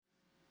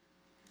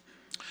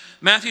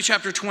Matthew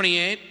chapter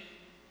 28,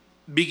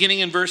 beginning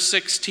in verse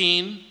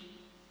 16.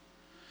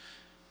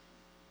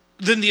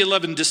 Then the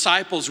 11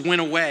 disciples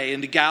went away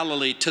into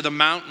Galilee to the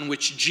mountain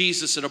which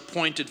Jesus had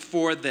appointed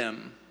for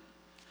them.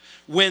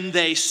 When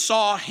they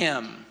saw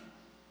him,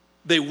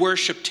 they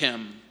worshiped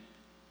him,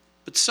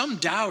 but some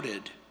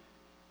doubted.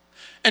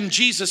 And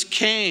Jesus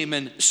came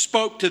and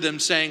spoke to them,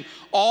 saying,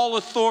 "All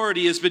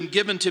authority has been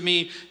given to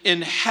me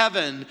in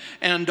heaven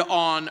and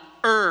on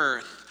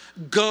earth.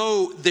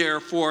 Go,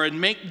 therefore,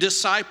 and make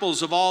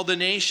disciples of all the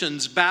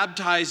nations,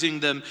 baptizing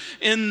them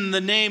in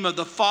the name of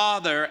the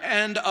Father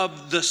and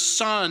of the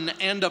Son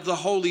and of the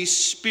Holy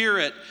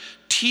Spirit,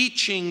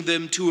 teaching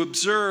them to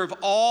observe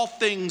all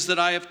things that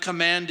I have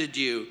commanded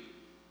you.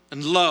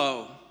 And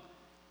lo,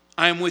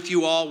 I am with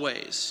you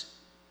always,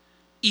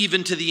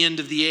 even to the end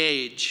of the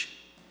age."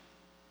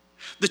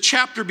 The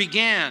chapter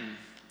began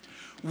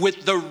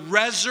with the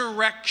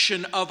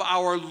resurrection of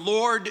our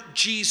Lord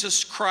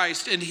Jesus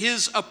Christ and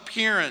his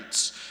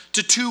appearance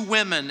to two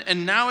women.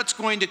 And now it's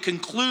going to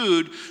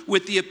conclude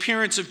with the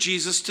appearance of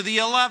Jesus to the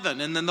 11.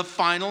 And then the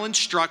final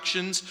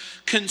instructions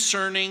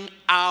concerning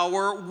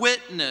our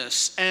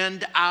witness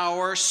and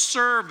our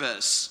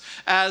service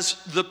as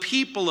the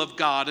people of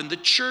God and the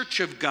church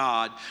of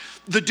God.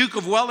 The Duke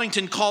of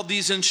Wellington called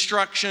these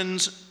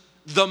instructions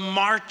the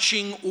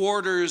marching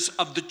orders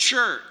of the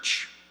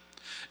church.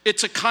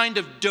 It's a kind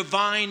of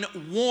divine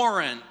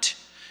warrant.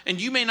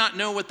 And you may not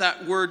know what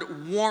that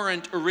word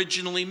warrant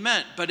originally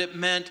meant, but it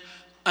meant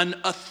an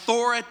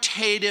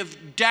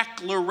authoritative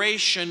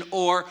declaration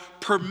or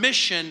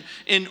permission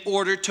in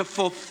order to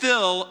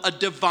fulfill a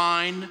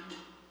divine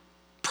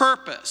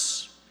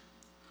purpose.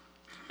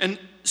 And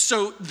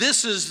so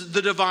this is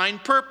the divine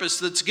purpose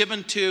that's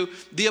given to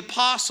the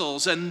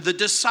apostles and the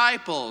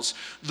disciples.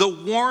 The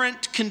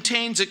warrant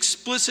contains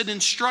explicit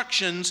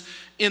instructions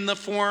in the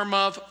form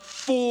of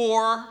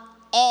 4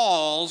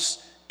 alls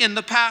in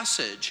the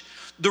passage.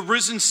 The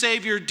risen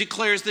Savior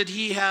declares that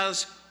he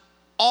has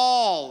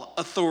all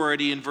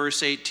authority in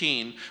verse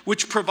 18,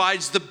 which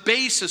provides the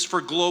basis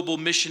for global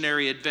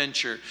missionary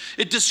adventure.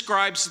 It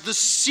describes the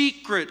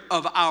secret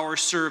of our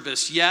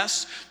service.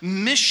 Yes,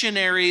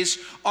 missionaries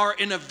are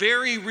in a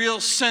very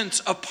real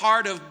sense a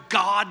part of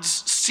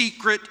God's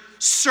secret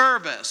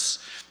service.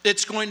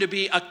 It's going to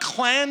be a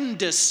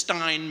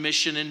clandestine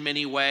mission in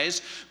many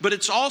ways, but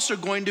it's also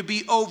going to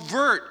be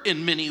overt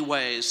in many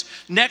ways.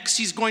 Next,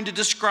 he's going to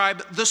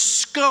describe the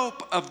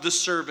scope of the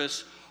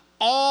service,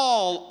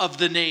 all of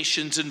the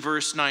nations in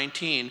verse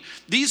 19.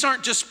 These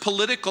aren't just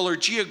political or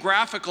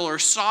geographical or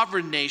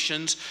sovereign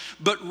nations,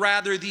 but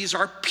rather these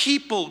are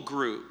people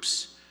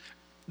groups.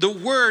 The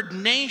word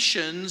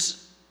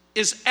nations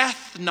is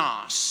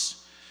ethnos.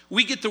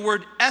 We get the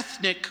word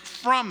ethnic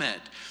from it.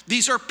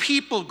 These are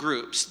people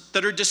groups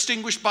that are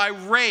distinguished by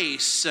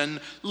race and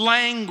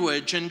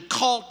language and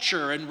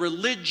culture and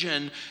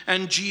religion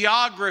and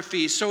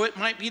geography. So it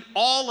might be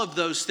all of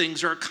those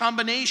things or a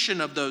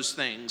combination of those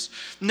things.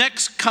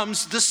 Next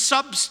comes the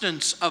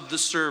substance of the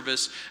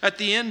service. At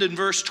the end in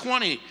verse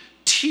 20,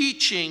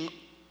 teaching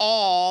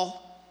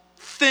all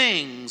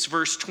things.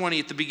 Verse 20,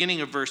 at the beginning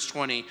of verse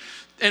 20.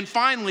 And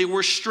finally,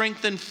 we're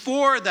strengthened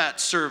for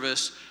that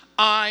service.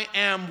 I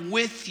am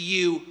with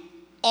you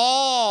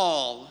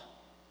all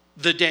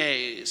the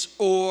days,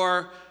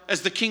 or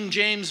as the King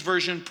James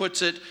Version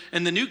puts it,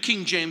 and the New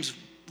King James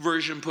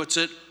Version puts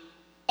it,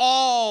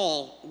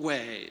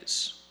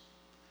 always.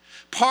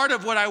 Part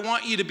of what I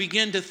want you to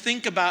begin to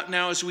think about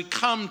now as we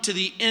come to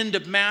the end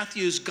of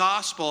Matthew's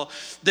gospel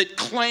that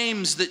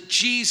claims that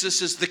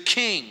Jesus is the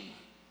King.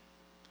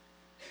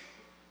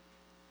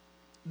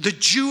 The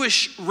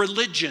Jewish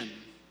religion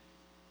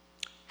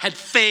had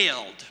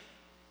failed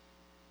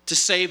to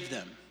save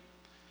them,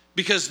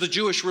 because the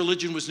Jewish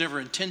religion was never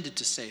intended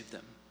to save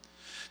them.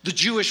 The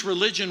Jewish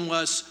religion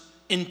was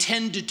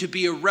intended to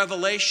be a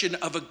revelation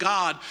of a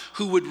God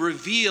who would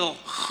reveal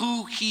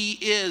who he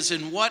is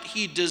and what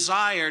he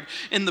desired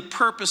in the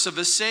purpose of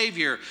a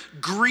Savior.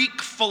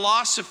 Greek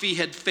philosophy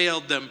had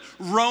failed them.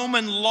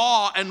 Roman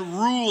law and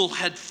rule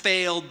had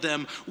failed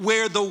them.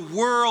 Where the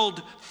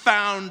world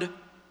found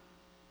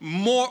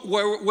more,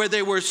 where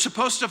they were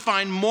supposed to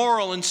find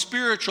moral and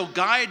spiritual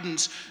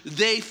guidance,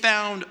 they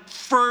found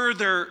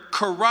further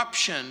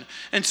corruption.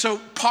 And so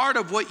part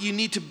of what you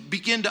need to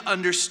begin to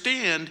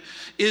understand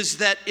is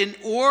that in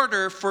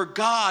order for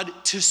God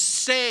to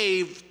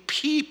save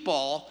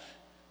people,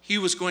 he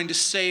was going to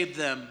save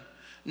them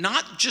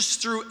not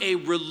just through a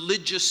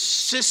religious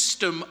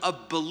system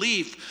of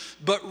belief,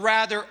 but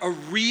rather a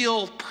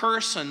real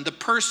person, the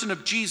person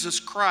of Jesus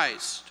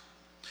Christ.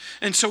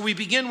 And so we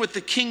begin with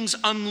the king's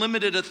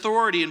unlimited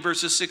authority in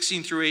verses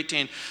 16 through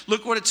 18.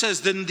 Look what it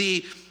says. Then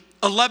the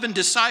 11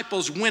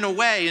 disciples went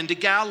away into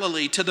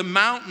Galilee to the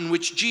mountain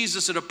which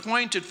Jesus had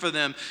appointed for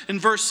them.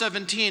 In verse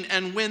 17,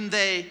 and when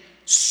they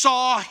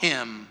saw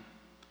him,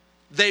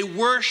 they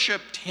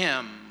worshiped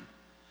him,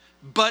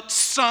 but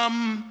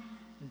some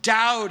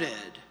doubted.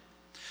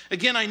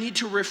 Again, I need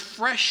to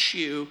refresh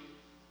you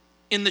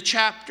in the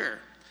chapter.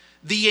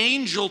 The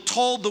angel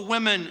told the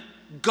women,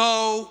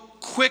 go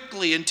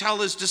quickly and tell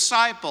his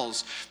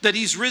disciples that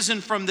he's risen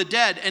from the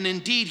dead, and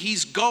indeed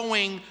he's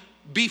going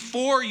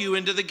before you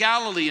into the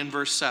Galilee in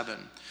verse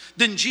 7.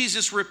 Then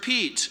Jesus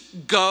repeats,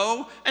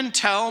 go and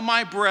tell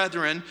my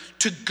brethren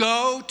to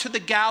go to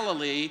the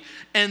Galilee,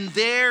 and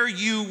there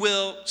you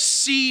will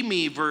see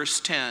me,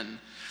 verse 10.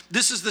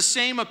 This is the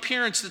same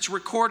appearance that's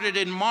recorded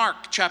in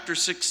Mark chapter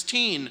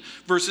 16,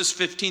 verses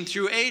 15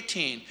 through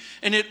 18.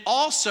 And it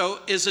also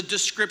is a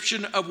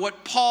description of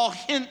what Paul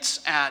hints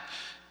at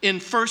in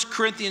 1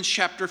 Corinthians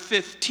chapter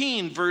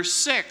 15, verse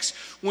 6,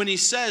 when he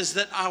says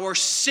that our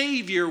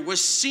Savior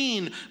was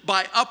seen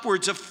by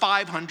upwards of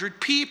 500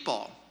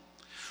 people.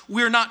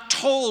 We're not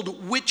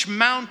told which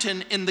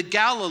mountain in the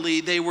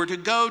Galilee they were to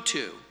go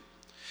to.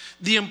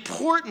 The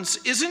importance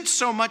isn't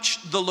so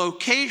much the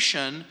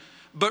location,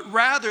 but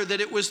rather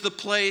that it was the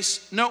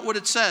place, note what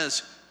it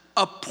says,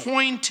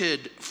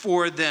 appointed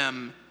for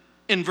them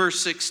in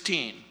verse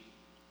 16.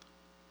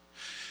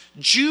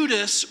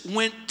 Judas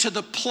went to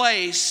the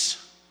place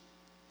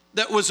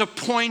that was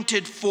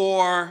appointed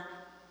for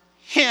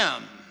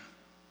him.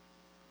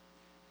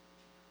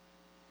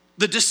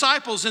 The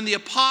disciples and the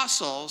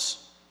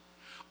apostles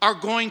are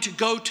going to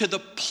go to the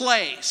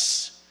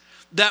place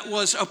that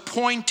was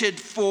appointed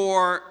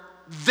for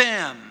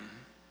them.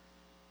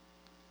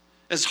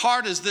 As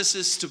hard as this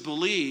is to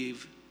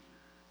believe,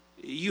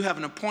 you have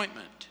an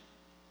appointment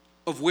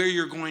of where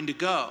you're going to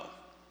go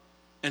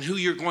and who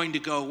you're going to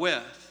go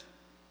with.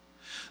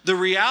 The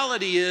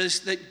reality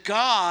is that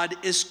God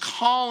is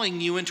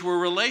calling you into a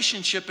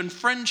relationship and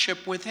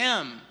friendship with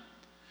him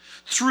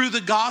through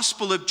the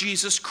gospel of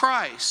Jesus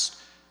Christ.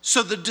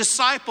 So the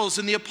disciples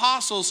and the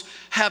apostles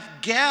have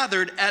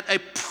gathered at a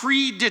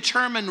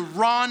predetermined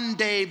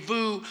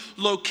rendezvous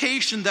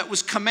location that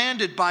was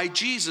commanded by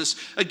Jesus.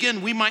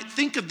 Again, we might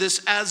think of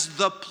this as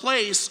the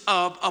place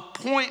of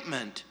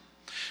appointment.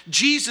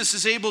 Jesus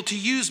is able to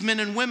use men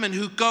and women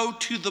who go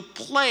to the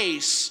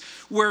place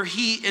where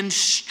he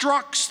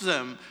instructs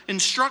them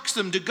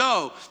to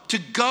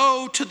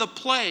go to the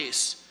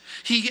place.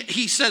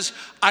 He says,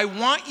 I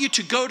want you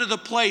to go to the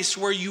place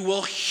where you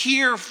will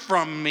hear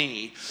from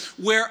me,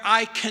 where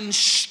I can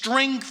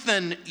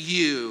strengthen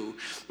you,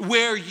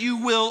 where you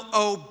will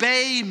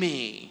obey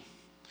me.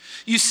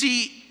 You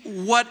see,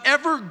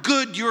 whatever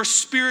good your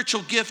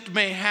spiritual gift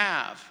may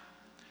have,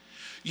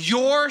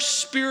 your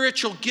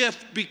spiritual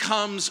gift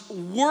becomes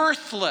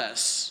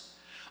worthless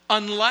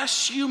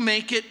unless you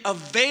make it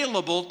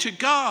available to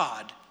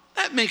God.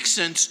 That makes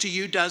sense to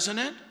you, doesn't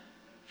it?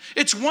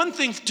 It's one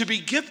thing to be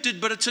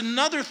gifted, but it's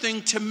another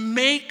thing to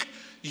make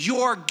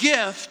your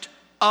gift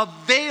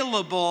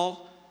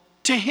available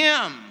to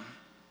him.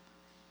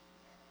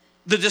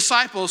 The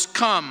disciples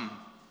come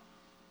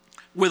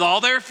with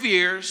all their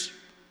fears,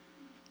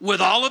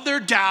 with all of their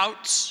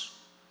doubts,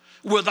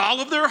 with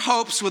all of their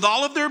hopes, with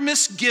all of their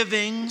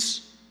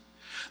misgivings.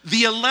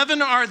 The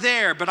 11 are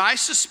there, but I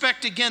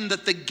suspect again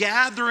that the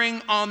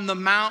gathering on the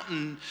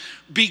mountain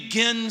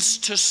begins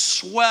to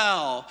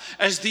swell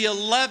as the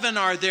 11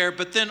 are there,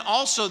 but then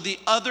also the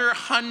other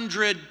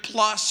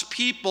 100+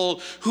 people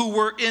who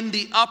were in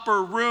the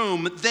upper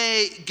room,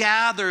 they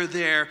gather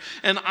there.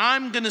 And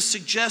I'm going to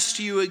suggest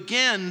to you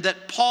again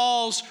that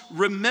Paul's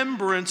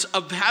remembrance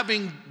of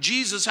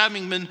Jesus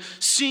having been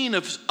seen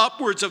of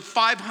upwards of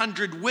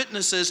 500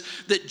 witnesses,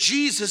 that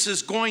Jesus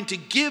is going to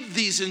give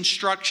these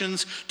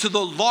instructions to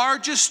the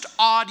largest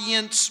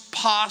audience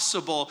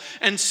possible.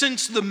 And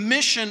since the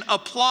mission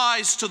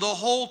applies to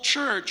the whole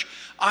church,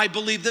 I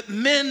believe that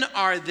men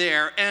are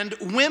there and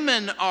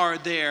women are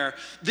there.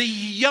 The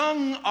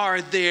young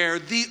are there.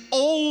 The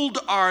old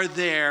are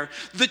there.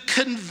 The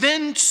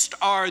convinced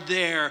are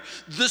there.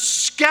 The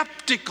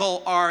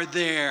skeptical are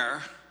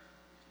there.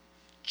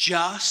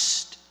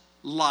 Just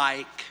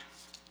like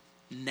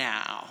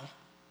now.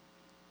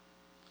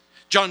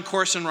 John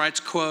Corson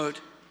writes,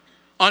 quote,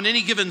 on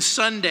any given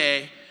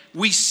Sunday,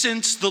 we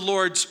sense the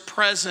Lord's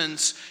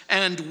presence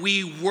and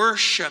we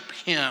worship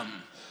him.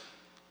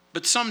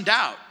 But some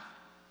doubt.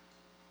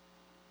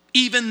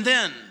 Even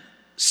then,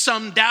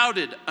 some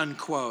doubted,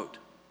 unquote.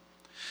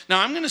 Now,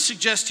 I'm going to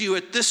suggest to you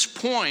at this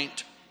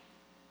point,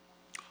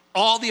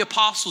 all the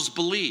apostles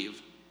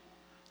believe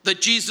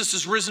that Jesus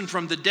is risen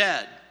from the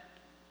dead.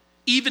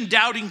 Even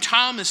doubting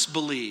Thomas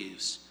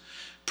believes.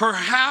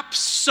 Perhaps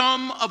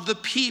some of the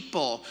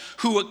people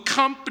who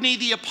accompany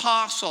the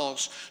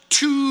apostles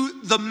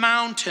to the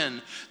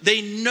mountain,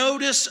 they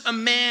notice a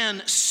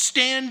man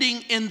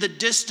standing in the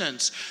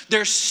distance.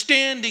 They're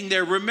standing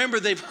there. Remember,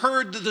 they've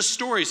heard the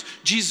stories.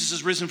 Jesus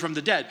is risen from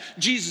the dead.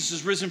 Jesus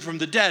is risen from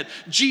the dead.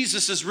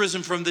 Jesus is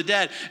risen from the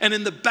dead. And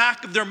in the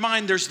back of their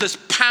mind, there's this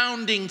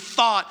pounding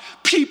thought,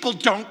 people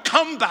don't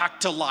come back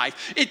to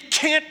life. It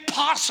can't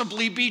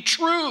possibly be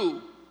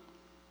true.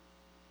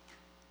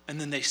 And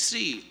then they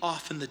see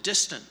off in the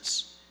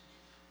distance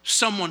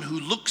someone who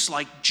looks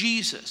like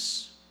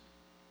Jesus.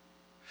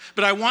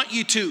 But I want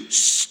you to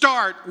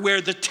start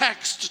where the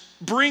text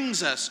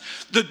brings us.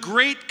 The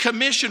Great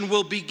Commission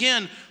will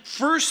begin,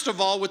 first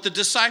of all, with the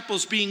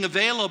disciples being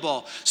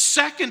available.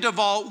 Second of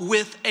all,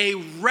 with a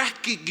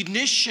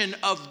recognition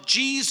of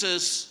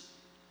Jesus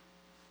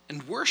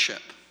and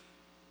worship.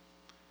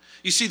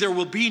 You see, there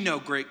will be no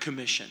Great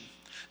Commission.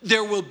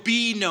 There will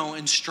be no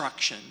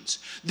instructions.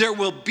 There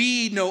will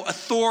be no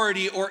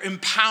authority or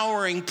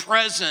empowering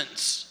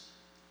presence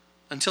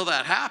until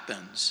that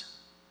happens.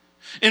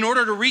 In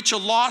order to reach a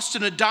lost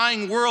and a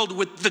dying world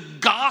with the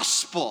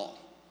gospel,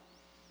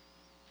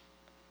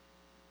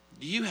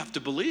 you have to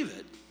believe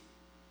it.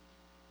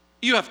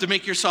 You have to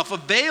make yourself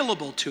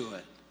available to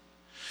it.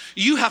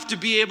 You have to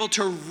be able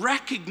to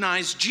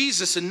recognize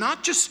Jesus, and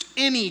not just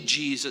any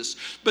Jesus,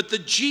 but the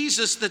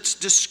Jesus that's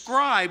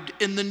described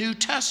in the New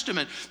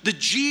Testament, the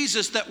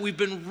Jesus that we've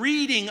been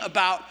reading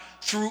about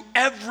through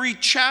every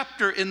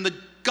chapter in the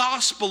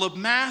Gospel of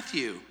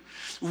Matthew.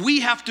 We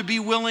have to be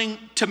willing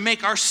to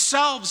make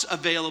ourselves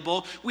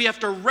available. We have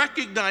to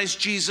recognize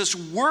Jesus,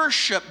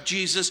 worship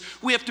Jesus.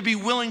 We have to be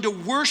willing to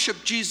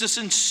worship Jesus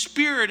in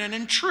spirit and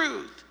in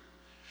truth.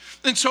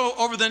 And so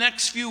over the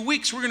next few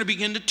weeks, we're going to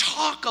begin to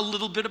talk a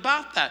little bit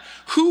about that.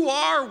 Who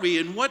are we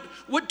and what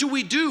do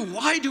we do?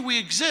 Why do we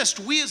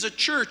exist? We as a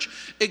church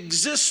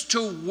exist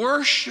to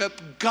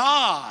worship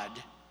God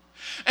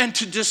and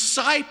to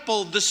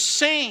disciple the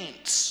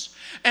saints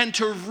and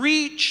to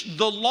reach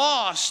the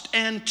lost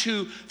and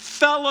to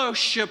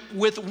fellowship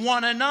with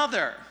one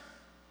another.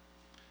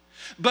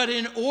 But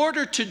in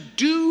order to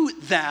do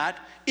that,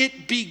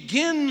 it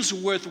begins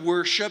with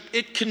worship.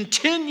 It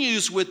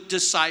continues with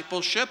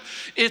discipleship.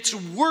 It's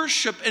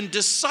worship and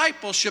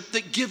discipleship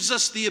that gives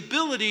us the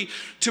ability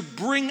to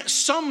bring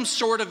some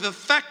sort of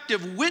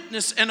effective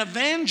witness and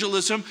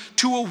evangelism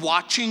to a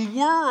watching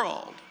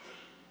world.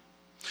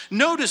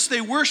 Notice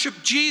they worship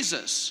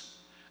Jesus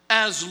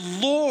as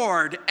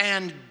Lord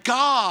and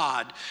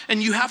God.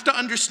 And you have to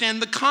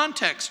understand the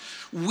context.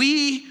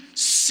 We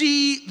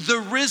see the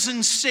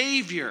risen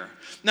Savior.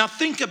 Now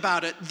think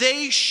about it.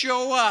 They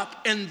show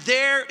up and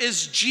there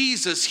is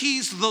Jesus.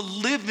 He's the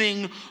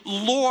living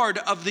Lord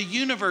of the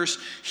universe.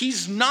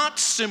 He's not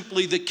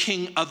simply the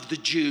King of the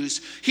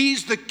Jews.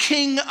 He's the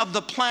King of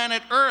the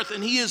planet Earth,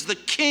 and he is the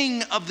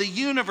King of the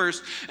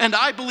universe. And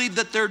I believe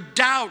that their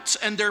doubts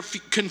and their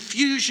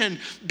confusion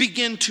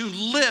begin to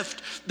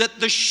lift,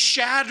 that the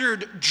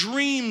shattered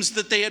dreams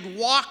that they had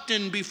walked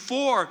in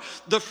before,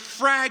 the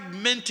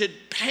fragmented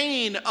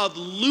pain of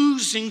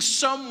losing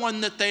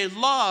someone that they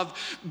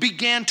love,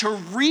 began to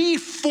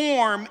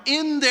reform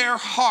in their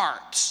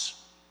hearts.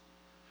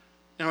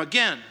 Now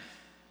again,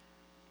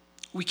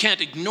 we can't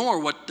ignore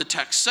what the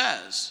text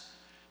says,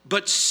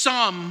 but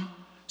some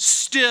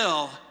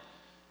still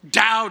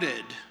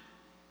doubted.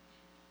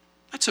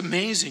 That's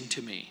amazing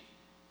to me.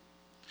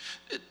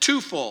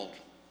 Twofold.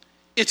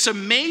 It's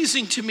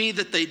amazing to me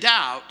that they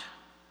doubt.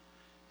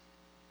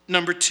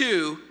 Number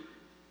two,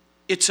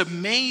 it's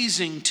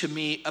amazing to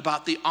me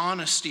about the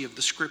honesty of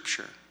the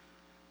scripture.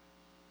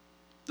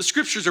 The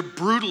scriptures are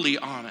brutally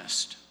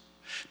honest.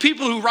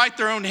 People who write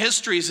their own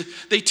histories,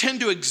 they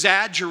tend to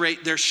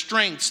exaggerate their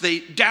strengths.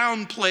 They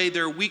downplay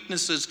their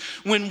weaknesses.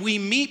 When we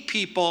meet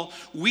people,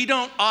 we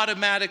don't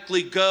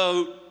automatically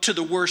go to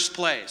the worst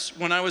place.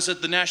 When I was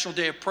at the National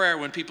Day of Prayer,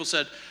 when people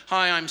said,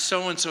 "Hi, I'm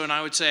so-and-so," and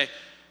I would say,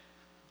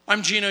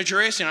 "I'm Gino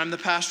Geraci, and I'm the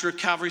pastor at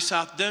Calvary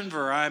South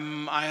Denver.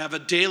 I have a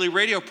daily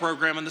radio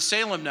program on the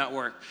Salem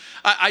Network."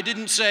 I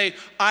didn't say,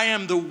 "I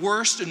am the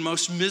worst and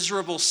most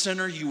miserable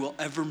sinner you will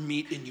ever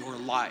meet in your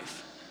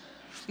life."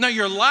 Now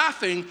you're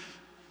laughing,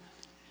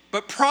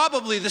 but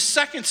probably the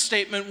second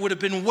statement would have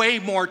been way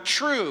more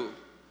true.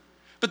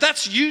 But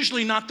that's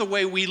usually not the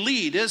way we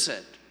lead, is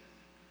it?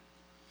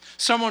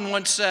 Someone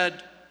once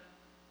said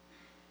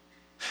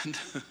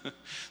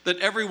that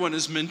everyone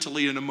is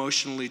mentally and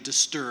emotionally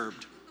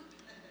disturbed.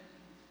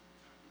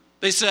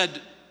 They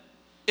said,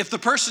 if the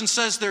person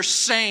says they're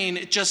sane,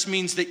 it just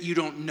means that you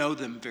don't know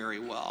them very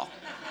well.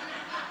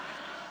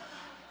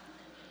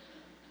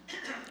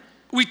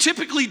 We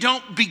typically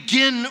don't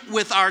begin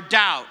with our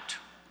doubt.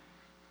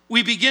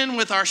 We begin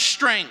with our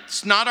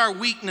strengths, not our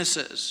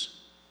weaknesses.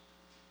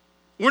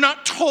 We're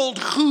not told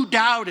who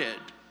doubted,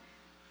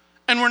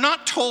 and we're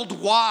not told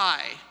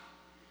why.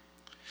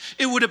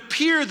 It would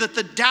appear that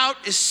the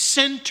doubt is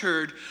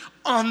centered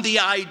on the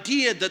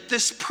idea that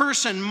this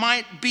person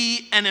might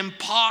be an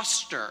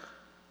imposter.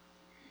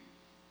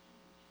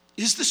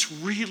 Is this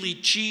really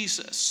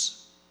Jesus?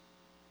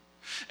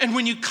 And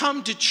when you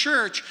come to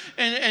church,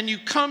 and you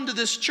come to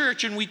this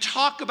church, and we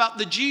talk about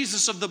the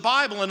Jesus of the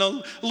Bible, and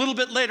a little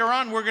bit later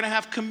on we're going to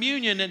have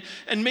communion,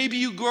 and maybe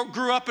you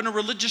grew up in a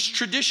religious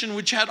tradition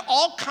which had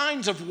all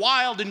kinds of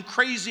wild and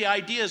crazy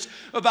ideas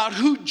about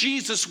who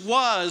Jesus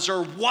was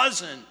or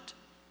wasn't.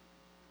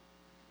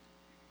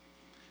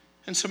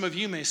 And some of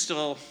you may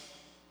still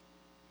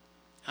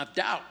have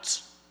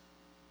doubts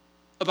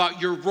about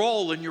your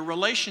role and your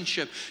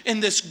relationship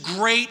in this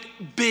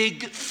great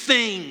big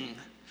thing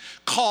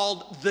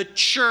called the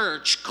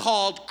church,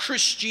 called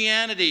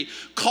Christianity,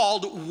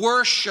 called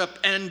worship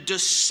and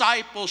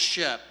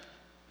discipleship,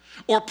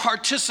 or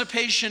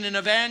participation in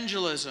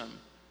evangelism.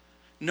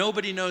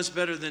 Nobody knows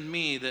better than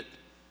me that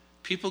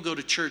people go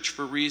to church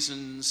for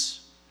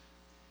reasons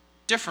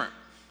different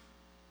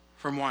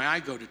from why I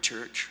go to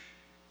church.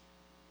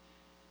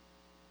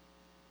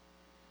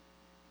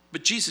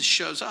 But Jesus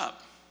shows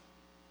up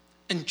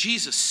and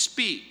Jesus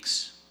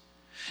speaks.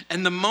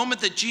 And the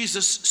moment that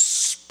Jesus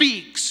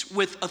speaks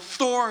with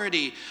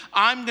authority,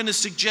 I'm going to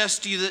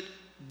suggest to you that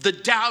the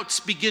doubts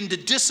begin to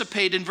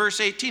dissipate. In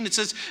verse 18, it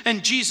says,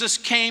 and Jesus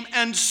came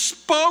and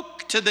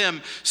spoke to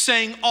them,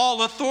 saying,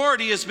 all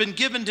authority has been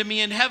given to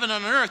me in heaven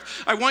and on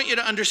earth. I want you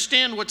to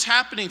understand what's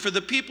happening. For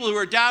the people who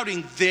are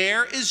doubting,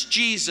 there is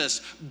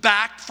Jesus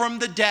back from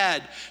the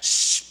dead,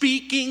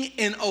 speaking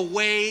in a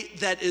way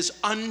that is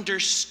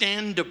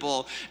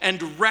understandable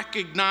and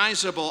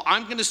recognizable.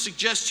 I'm going to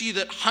suggest to you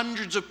that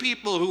hundreds of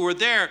people who were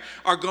there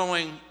are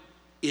going,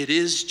 it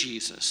is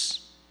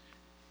Jesus.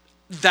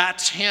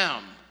 That's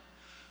him.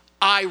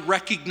 I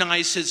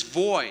recognize his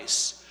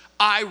voice.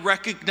 I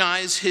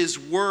recognize his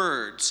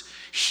words.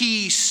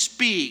 He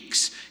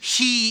speaks.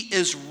 He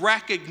is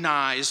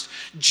recognized.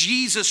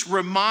 Jesus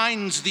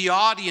reminds the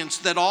audience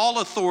that all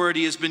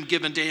authority has been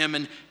given to him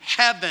in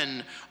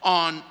heaven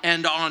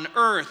and on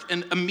earth.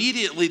 And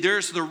immediately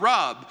there's the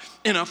rub.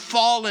 In a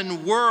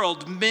fallen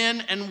world,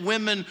 men and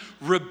women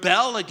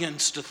rebel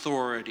against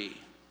authority.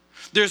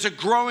 There's a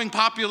growing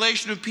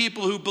population of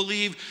people who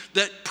believe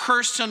that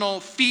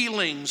personal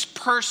feelings,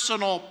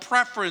 personal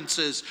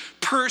preferences,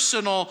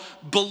 personal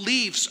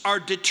beliefs are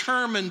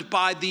determined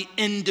by the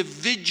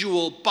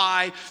individual,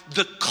 by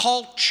the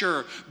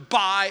culture,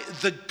 by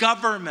the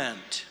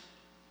government.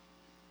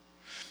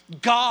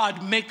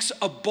 God makes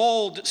a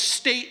bold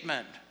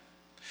statement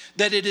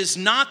that it is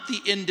not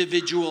the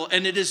individual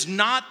and it is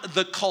not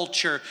the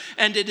culture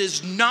and it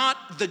is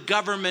not the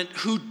government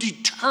who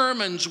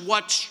determines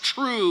what's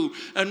true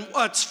and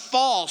what's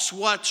false,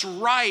 what's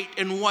right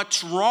and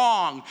what's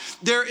wrong.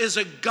 There is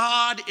a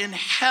God in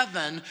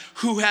heaven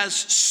who has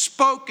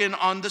spoken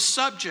on the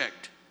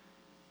subject.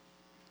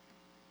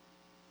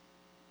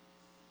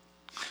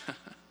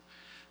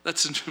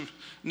 That's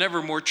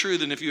never more true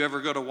than if you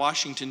ever go to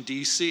Washington,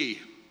 D.C.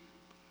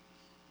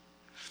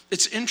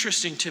 It's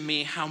interesting to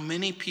me how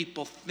many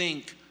people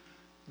think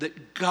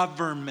that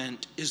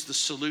government is the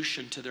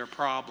solution to their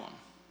problem.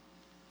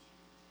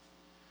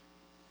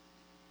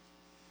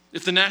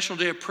 If the National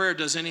Day of Prayer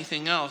does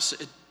anything else,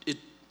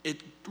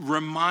 it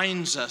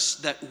reminds us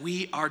that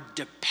we are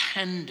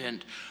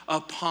dependent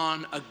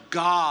upon a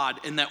God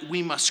and that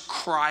we must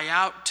cry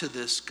out to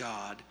this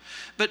God.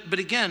 But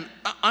again,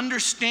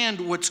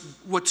 understand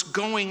what's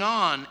going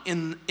on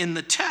in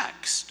the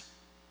text.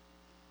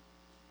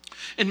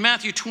 In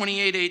Matthew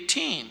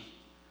 28:18,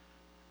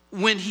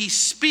 when he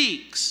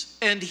speaks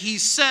and he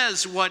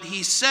says what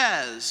he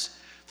says,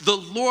 the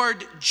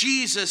Lord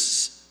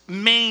Jesus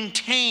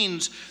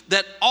maintains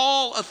that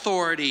all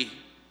authority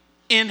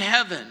in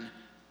heaven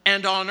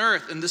and on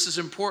earth, and this is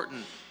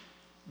important,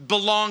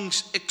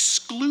 belongs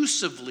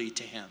exclusively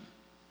to him.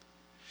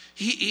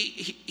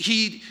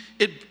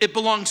 It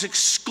belongs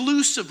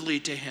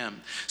exclusively to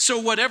him. So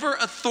whatever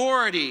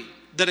authority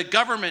that a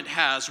government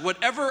has,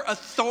 whatever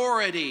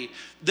authority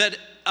that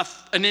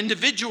an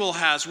individual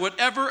has,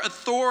 whatever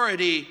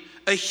authority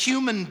a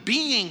human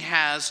being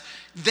has,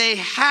 they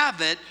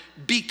have it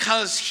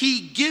because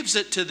he gives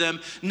it to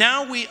them.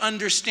 Now we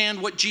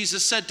understand what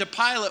Jesus said to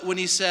Pilate when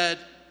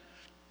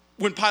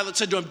Pilate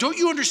said to him, don't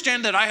you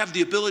understand that I have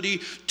the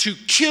ability to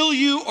kill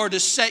you or to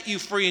set you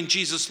free? And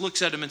Jesus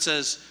looks at him and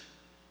says,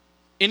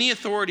 any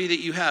authority that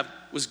you have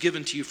was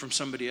given to you from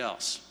somebody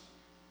else.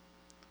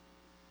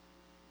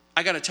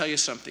 I got to tell you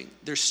something.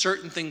 There's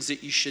certain things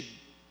that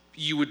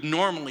you would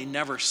normally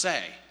never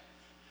say.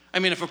 I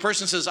mean, if a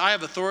person says, I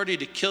have authority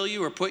to kill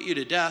you or put you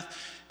to death,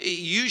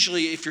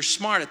 usually if you're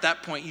smart at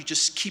that point, you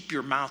just keep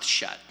your mouth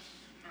shut.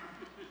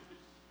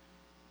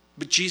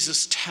 But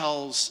Jesus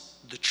tells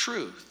the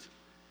truth.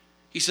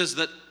 He says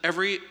that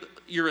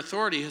your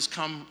authority has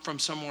come from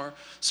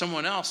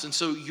someone else. And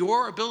so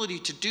your ability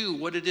to do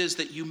what it is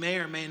that you may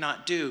or may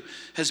not do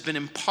has been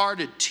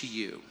imparted to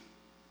you.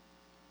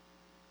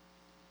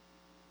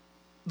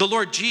 The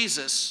Lord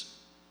Jesus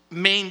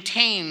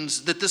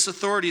maintains that this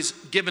authority is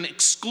given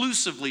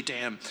exclusively to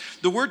him.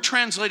 The word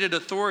translated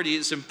authority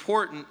is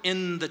important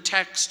in the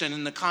text and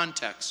in the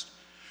context.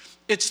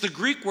 It's the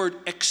Greek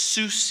word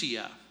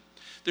exousia.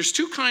 There's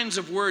two kinds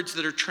of words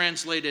that are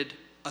translated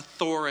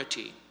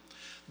authority.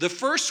 The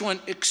first one,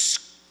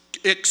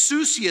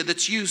 exousia,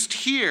 that's used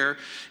here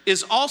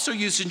is also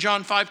used in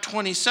John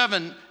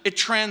 5:27. It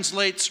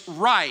translates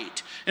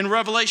right. In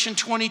Revelation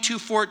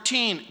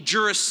 22:14,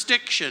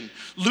 jurisdiction.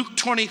 Luke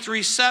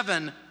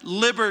 23:7,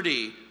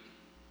 liberty.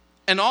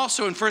 And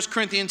also in 1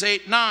 Corinthians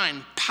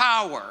 8:9,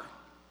 power.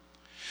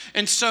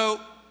 And so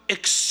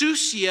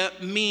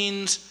exousia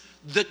means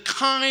the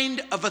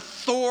kind of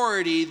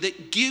authority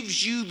that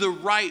gives you the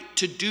right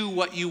to do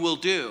what you will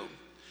do.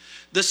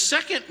 The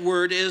second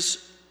word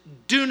is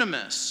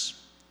dunamis.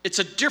 It's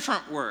a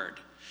different word.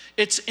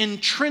 It's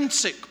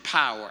intrinsic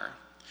power.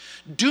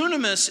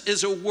 Dunamis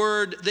is a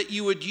word that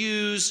you would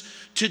use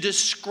to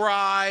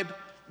describe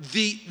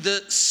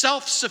the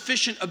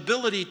self-sufficient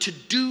ability to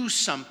do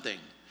something.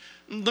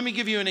 Let me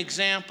give you an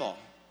example.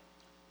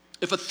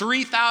 If a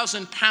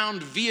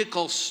 3,000-pound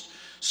vehicle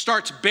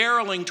starts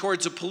barreling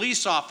towards a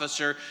police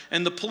officer,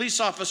 and the police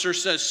officer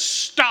says,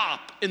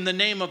 "Stop in the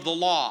name of the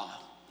law,"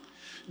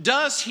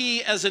 does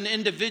he as an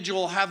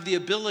individual have the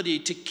ability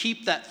to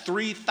keep that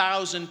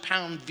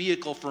 3,000-pound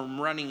vehicle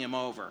from running him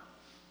over?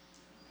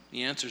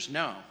 The answer is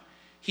no.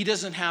 He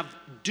doesn't have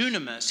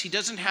dunamis. He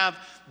doesn't have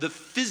the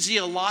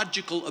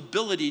physiological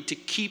ability to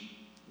keep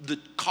the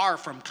car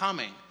from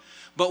coming.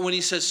 But when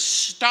he says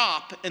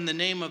stop in the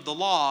name of the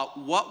law,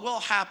 what will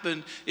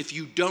happen if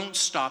you don't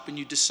stop and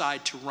you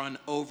decide to run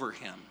over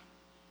him?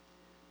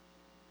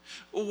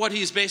 Well, what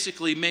he's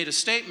basically made a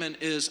statement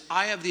is,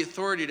 I have the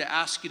authority to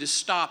ask you to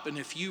stop, and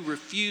if you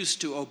refuse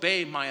to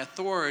obey my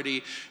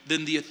authority,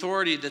 then the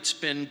authority that's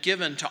been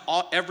given to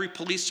every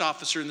police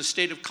officer in the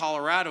state of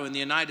Colorado in the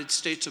United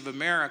States of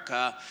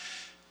America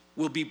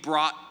will be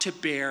brought to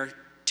bear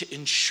to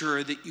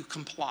ensure that you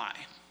comply.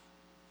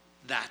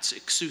 That's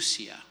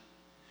exousia.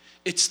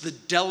 It's the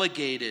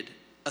delegated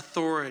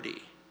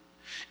authority.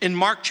 In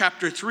Mark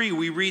chapter 3,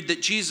 we read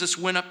that Jesus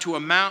went up to a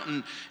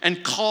mountain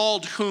and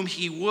called whom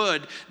he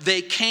would.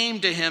 They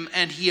came to him,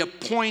 and he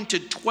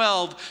appointed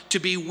 12 to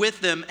be with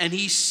them, and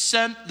he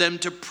sent them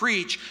to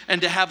preach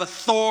and to have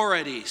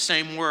authority,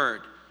 same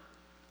word,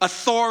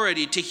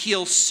 authority to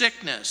heal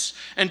sickness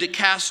and to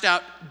cast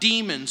out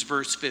demons,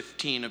 verse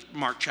 15 of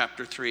Mark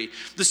chapter 3.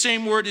 The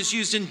same word is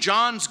used in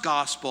John's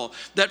gospel,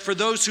 that for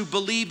those who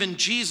believe in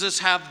Jesus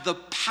have the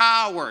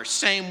power,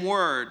 same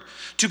word,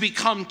 to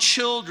become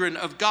children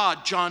of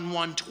God, John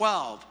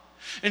 1:12.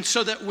 And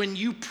so that when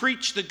you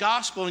preach the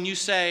gospel and you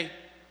say,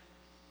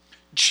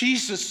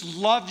 Jesus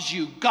loves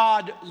you,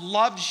 God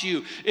loves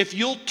you, if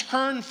you'll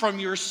turn from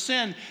your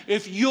sin,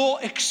 if you'll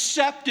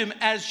accept him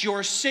as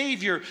your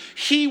Savior,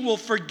 he will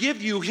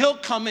forgive you, he'll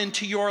come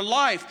into your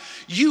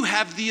life. You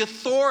have the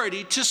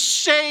authority to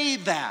say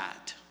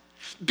that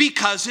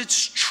because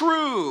it's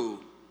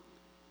true.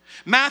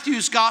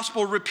 Matthew's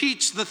gospel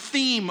repeats the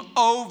theme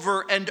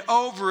over and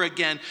over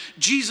again.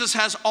 Jesus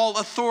has all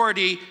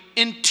authority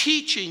in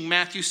teaching,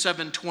 Matthew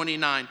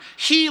 7:29,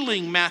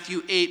 healing,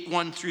 Matthew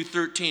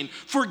 8:1-13,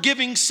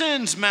 forgiving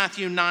sins,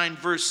 Matthew 9,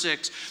 verse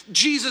 6.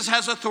 Jesus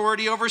has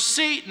authority over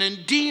Satan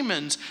and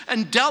demons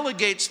and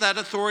delegates that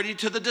authority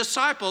to the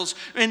disciples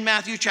in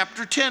Matthew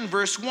chapter 10,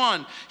 verse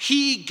 1.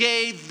 He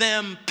gave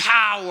them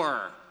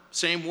power,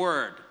 same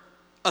word,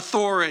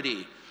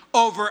 authority,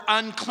 over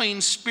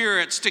unclean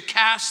spirits, to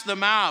cast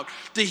them out,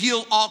 to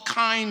heal all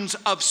kinds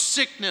of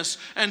sickness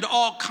and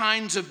all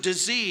kinds of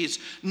disease.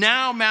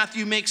 Now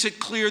Matthew makes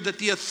it clear that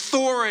the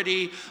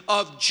authority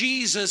of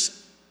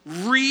Jesus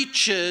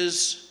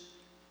reaches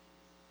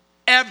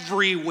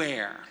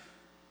everywhere.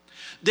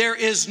 There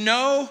is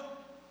no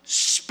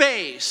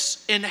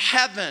space in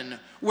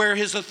heaven where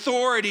his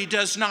authority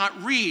does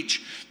not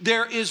reach.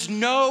 There is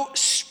no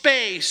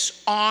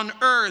space on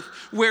earth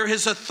where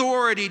his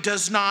authority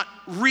does not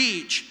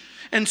reach.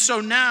 And so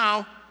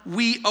now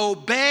we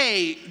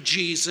obey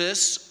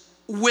Jesus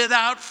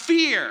without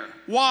fear.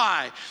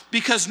 Why?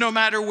 Because no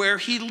matter where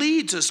he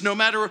leads us, no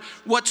matter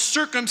what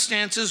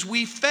circumstances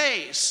we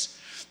face,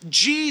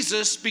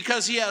 Jesus,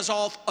 because he has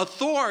all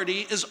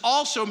authority, is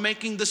also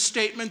making the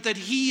statement that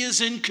he is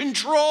in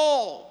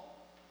control.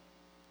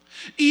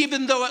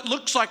 Even though it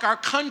looks like our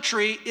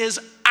country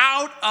is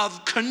out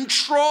of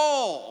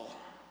control,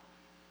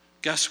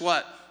 guess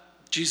what?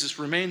 Jesus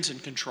remains in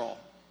control.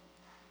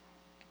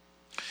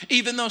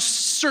 Even though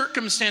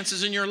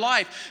circumstances in your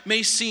life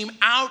may seem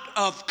out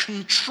of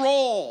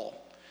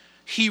control,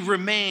 he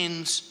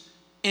remains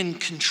in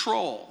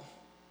control.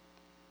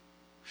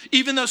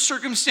 Even though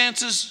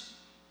circumstances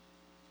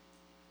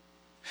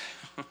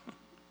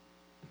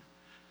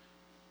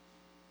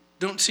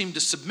don't seem to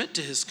submit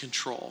to his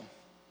control,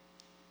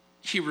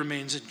 he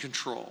remains in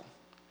control.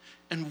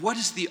 And what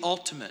is the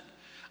ultimate?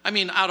 I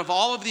mean, out of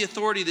all of the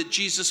authority that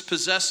Jesus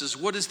possesses,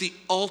 what is the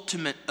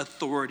ultimate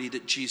authority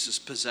that Jesus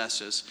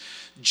possesses?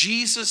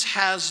 Jesus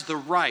has the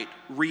right,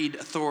 read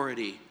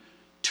authority,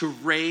 to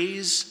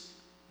raise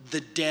the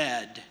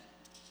dead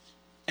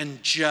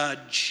and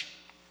judge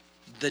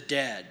the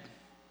dead.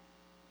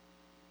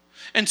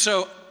 And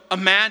so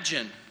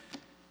imagine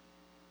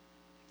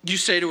you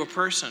say to a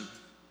person,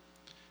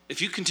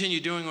 if you continue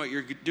doing what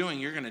you're doing,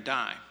 you're going to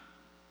die.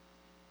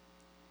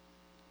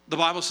 The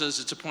Bible says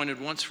it's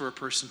appointed once for a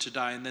person to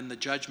die and then the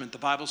judgment. The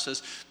Bible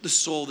says the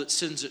soul that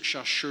sins it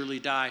shall surely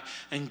die.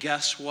 And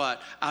guess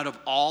what? Out of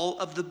all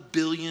of the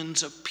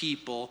billions of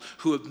people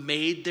who have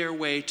made their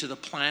way to the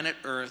planet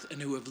Earth and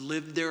who have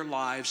lived their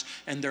lives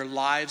and their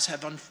lives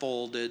have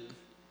unfolded,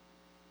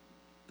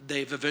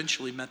 they've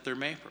eventually met their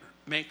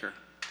maker.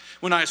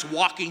 When I was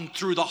walking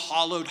through the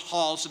hollowed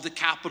halls of the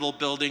Capitol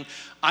building,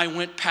 I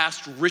went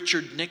past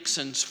Richard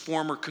Nixon's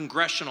former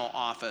congressional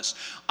office.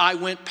 I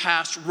went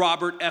past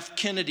Robert F.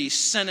 Kennedy's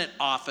Senate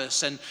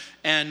office and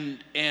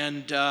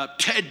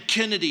Ted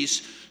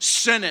Kennedy's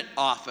Senate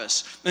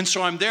office. And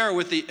so I'm there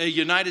with the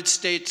United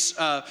States,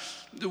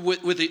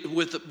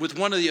 with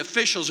one of the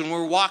officials, and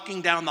we're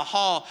walking down the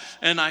hall,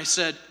 and I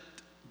said,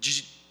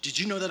 "Did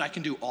you know that I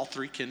can do all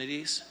three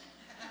Kennedys?"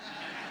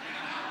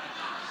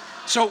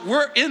 So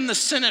we're in the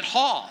Senate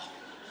hall.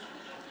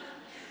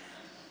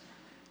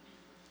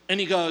 And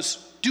he goes,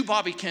 do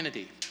Bobby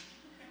Kennedy.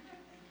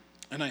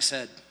 And I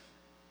said,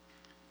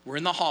 we're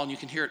in the hall and you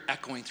can hear it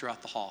echoing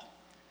throughout the hall.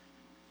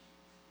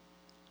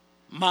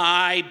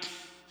 I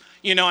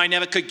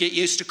never could get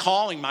used to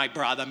calling my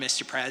brother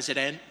Mr.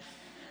 President.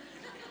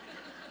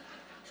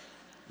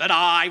 But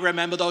I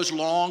remember those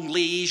long,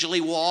 leisurely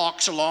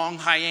walks along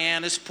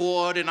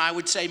Hyannisport, and I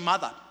would say,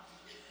 Mother,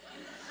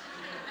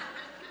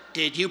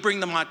 did you bring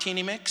the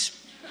martini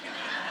mix?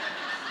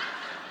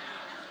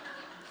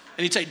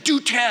 And he'd say,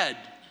 do Ted.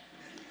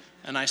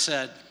 And I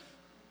said,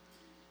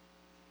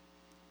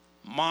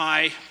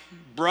 my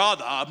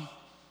brother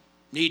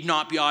need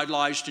not be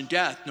idolized in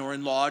death, nor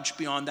enlarged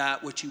beyond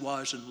that which he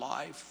was in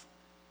life.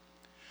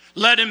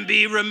 Let him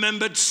be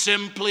remembered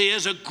simply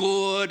as a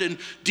good and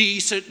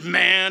decent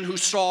man who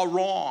saw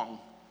wrong,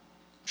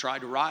 tried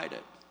to right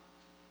it.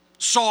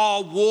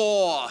 Saw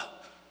war,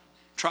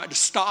 tried to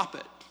stop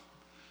it.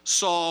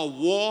 Saw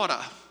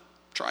water,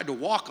 tried to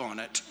walk on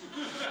it.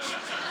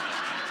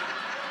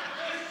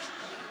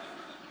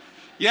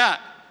 Yeah,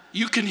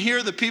 you can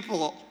hear the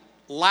people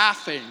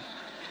laughing.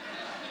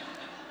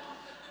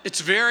 It's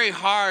very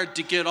hard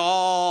to get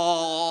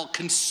all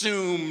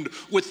consumed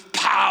with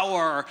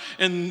power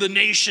in the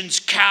nation's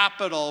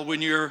capital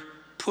when you're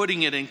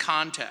putting it in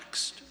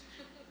context.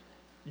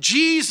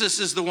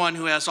 Jesus is the one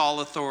who has all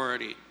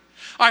authority.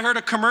 I heard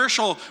a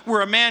commercial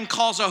where a man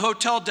calls a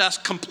hotel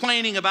desk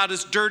complaining about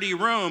his dirty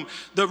room.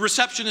 The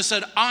receptionist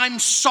said, I'm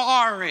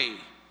sorry.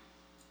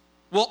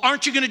 Well,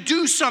 aren't you going to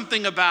do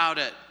something about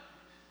it?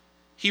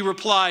 He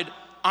replied,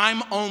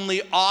 I'm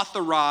only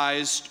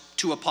authorized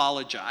to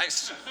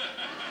apologize.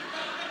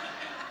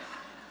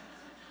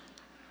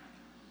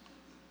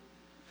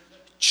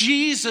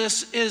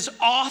 Jesus is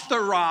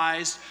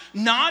authorized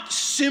not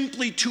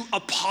simply to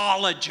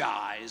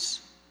apologize,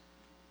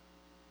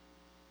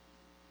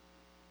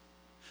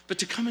 but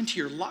to come into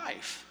your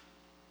life,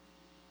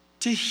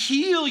 to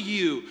heal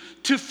you,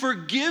 to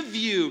forgive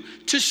you,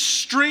 to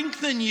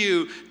strengthen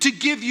you, to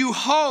give you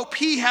hope.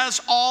 He has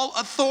all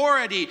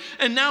authority.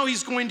 And now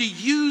he's going to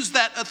use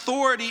that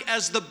authority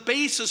as the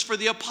basis for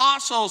the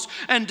apostles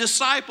and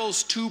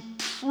disciples to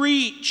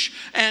preach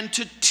and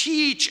to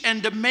teach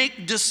and to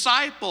make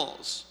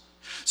disciples.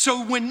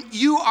 So when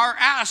you are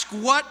asked,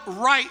 what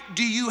right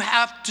do you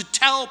have to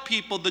tell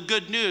people the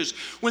good news?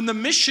 When the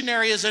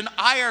missionary is in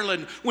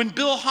Ireland, when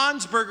Bill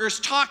Hansberger's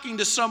talking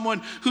to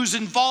someone who's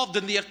involved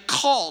in the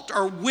occult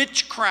or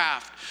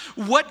witchcraft,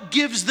 what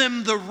gives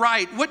them the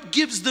right? What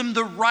gives them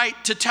the right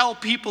to tell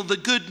people the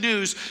good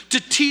news,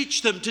 to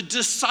teach them, to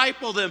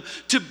disciple them,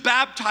 to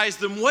baptize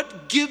them?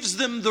 What gives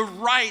them the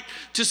right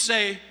to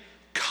say,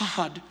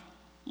 God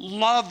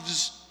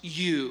loves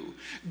you.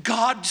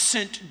 God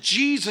sent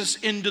Jesus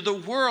into the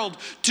world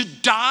to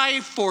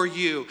die for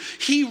you.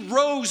 He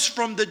rose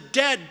from the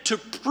dead to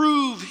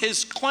prove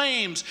his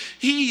claims.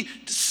 He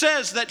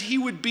says that he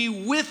would be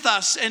with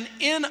us and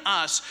in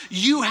us.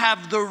 You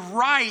have the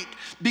right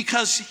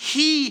because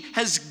he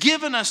has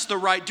given us the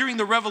right. During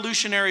the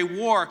Revolutionary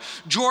War,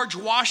 George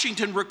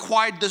Washington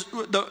required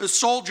the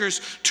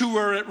soldiers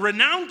to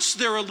renounce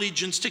their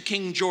allegiance to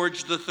King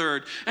George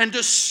III and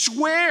to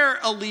swear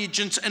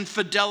allegiance and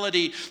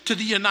fidelity to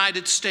the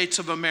United States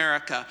of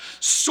America.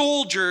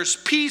 Soldiers,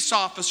 peace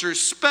officers,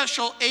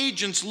 special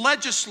agents,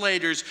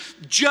 legislators,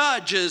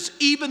 judges,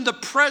 even the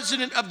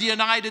President of the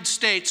United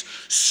States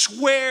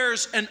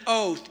swears an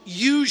oath,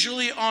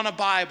 usually on a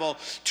Bible,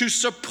 to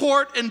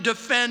support and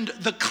defend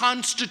the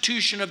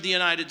Constitution of the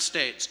United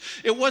States.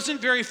 It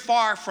wasn't very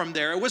far from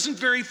there. It wasn't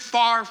very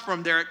far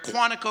from there at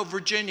Quantico,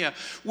 Virginia,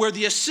 where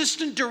the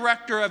assistant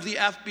director of the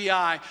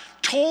FBI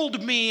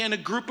told me and a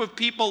group of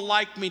people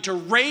like me to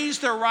raise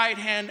their right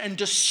hand and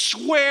to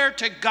swear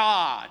to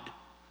God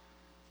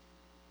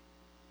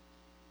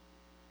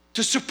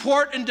to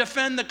support and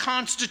defend the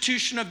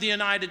Constitution of the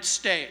United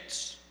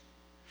States.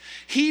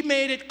 He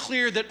made it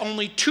clear that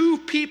only two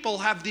people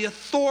have the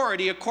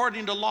authority,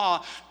 according to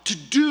law, to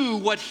do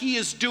what he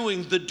is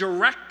doing: the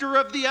director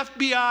of the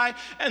FBI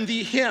and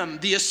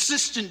the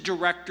assistant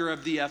director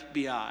of the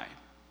FBI.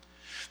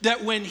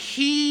 That when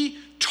he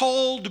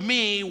told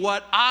me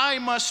what I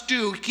must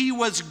do, he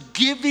was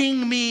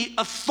giving me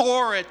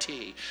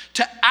authority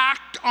to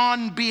act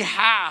on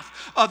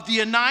behalf of the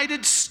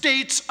United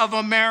States of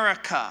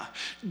America.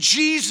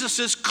 Jesus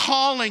is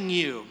calling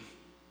you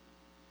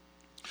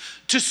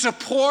to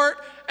support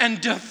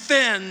and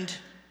defend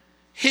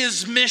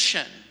his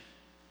mission.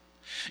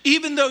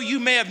 Even though you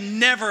may have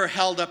never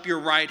held up your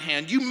right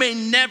hand, you may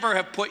never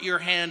have put your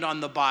hand on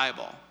the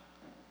Bible,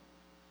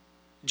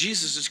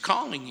 Jesus is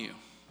calling you.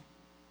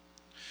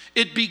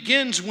 It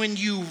begins when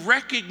you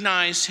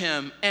recognize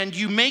him and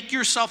you make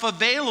yourself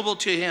available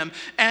to him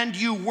and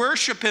you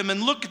worship him.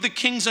 And look at the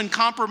king's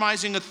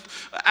uncompromising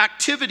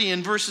activity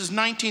in verses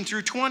 19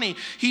 through 20.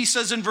 He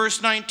says in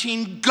verse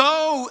 19,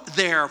 "Go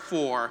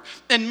therefore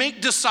and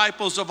make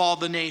disciples of all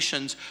the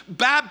nations,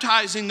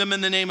 baptizing them in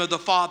the name of the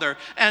Father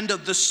and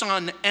of the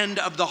Son and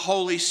of the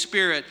Holy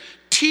Spirit,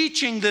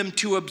 teaching them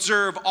to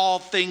observe all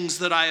things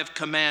that I have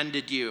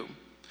commanded you."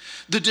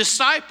 The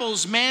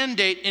disciples'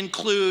 mandate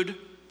include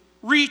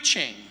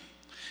reaching.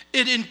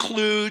 It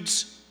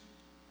includes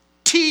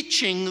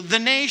teaching the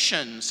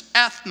nations,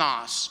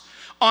 ethnos.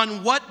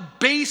 On what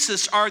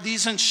basis are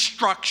these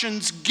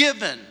instructions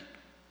given?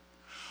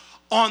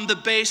 On the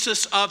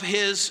basis of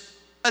his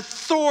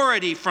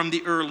authority from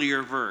the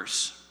earlier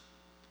verse.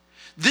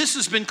 This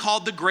has been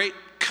called the Great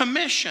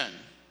Commission.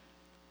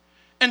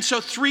 And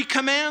so 3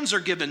 commands are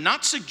given,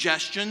 not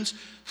suggestions,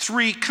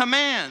 3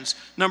 commands.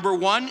 Number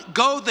 1,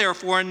 go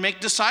therefore and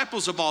make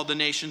disciples of all the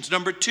nations.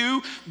 Number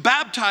 2,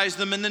 baptize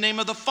them in the name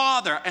of the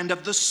Father and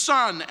of the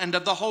Son and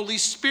of the Holy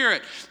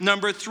Spirit.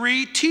 Number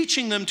 3,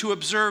 teaching them to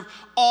observe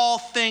all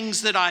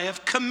things that I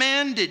have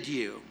commanded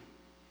you.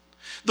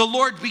 The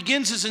Lord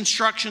begins his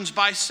instructions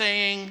by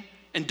saying,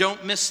 and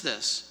don't miss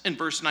this in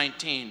verse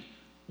 19,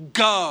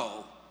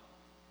 go.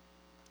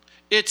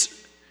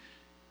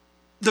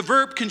 The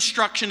verb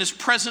construction is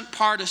present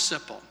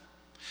participle.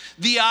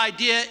 The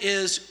idea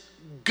is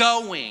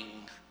going.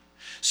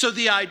 So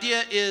the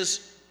idea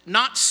is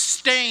not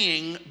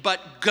staying, but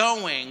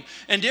going.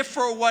 And if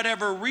for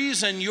whatever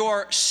reason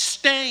you're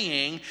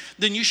staying,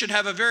 then you should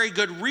have a very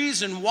good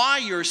reason why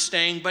you're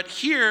staying. But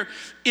here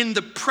in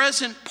the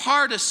present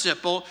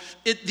participle,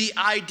 the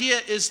idea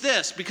is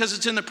this. Because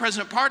it's in the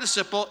present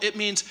participle, it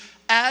means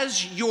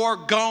as you're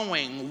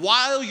going,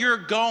 while you're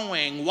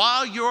going,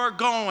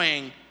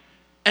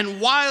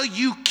 and while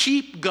you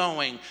keep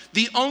going.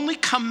 The only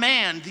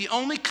command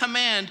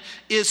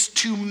is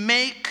to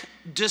make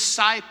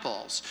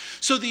disciples.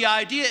 So the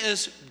idea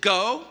is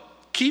go,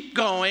 keep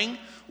going.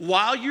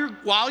 While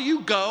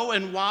you go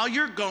and while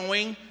you're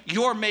going,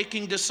 you're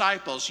making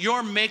disciples.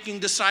 You're making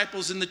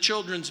disciples in the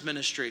children's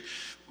ministry.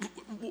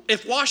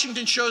 If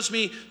Washington shows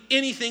me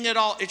anything at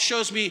all, it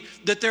shows me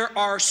that there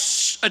are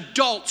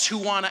adults who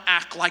want to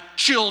act like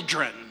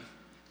children.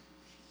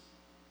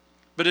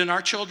 But in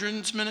our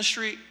children's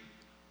ministry,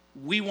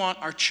 we want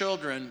our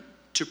children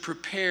to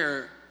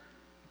prepare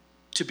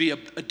to be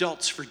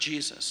adults for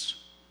Jesus.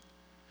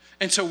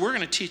 And so we're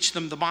going to teach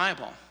them the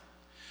Bible.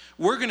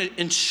 We're going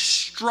to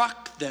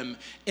instruct them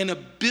in a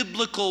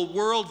biblical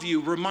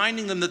worldview,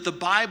 reminding them that the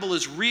Bible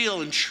is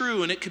real and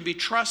true and it can be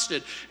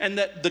trusted, and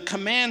that the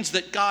commands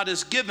that God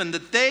has given,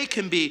 that they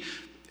can be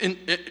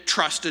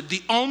trusted.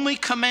 The only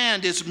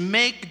command is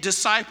make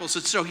disciples.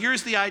 And so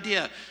here's the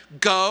idea.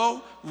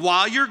 Go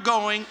while you're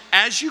going.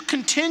 As you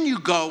continue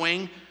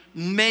going,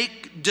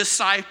 make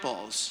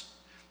disciples.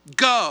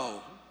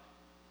 Go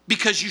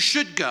because you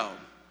should go.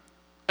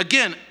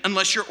 Again,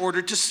 unless you're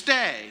ordered to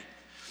stay.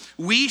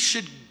 We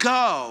should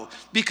go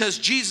because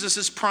Jesus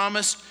has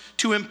promised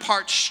to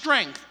impart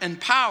strength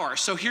and power.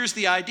 So here's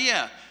the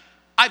idea.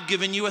 I've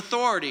given you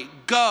authority.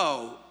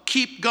 Go.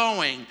 Keep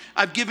going.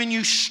 I've given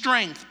you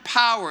strength,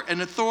 power,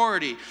 and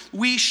authority.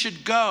 We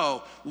should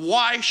go.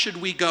 Why should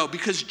we go?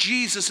 Because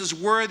Jesus is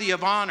worthy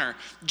of honor.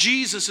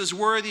 Jesus is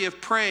worthy of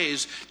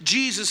praise.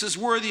 Jesus is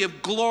worthy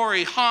of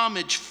glory,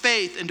 homage,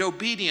 faith, and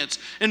obedience.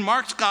 In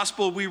Mark's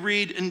gospel, we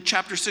read in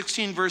chapter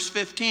 16, verse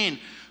 15,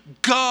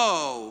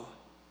 go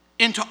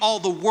into all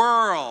the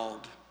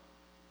world.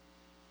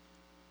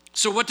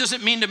 So what does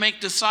it mean to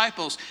make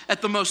disciples?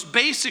 At the most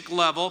basic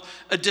level,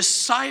 a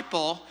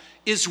disciple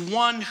is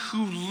one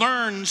who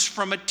learns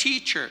from a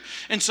teacher.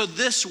 And so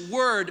this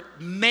word,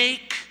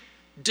 make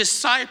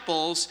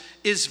disciples,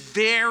 is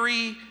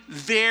very,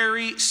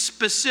 very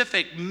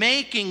specific.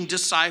 Making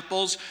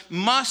disciples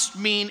must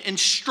mean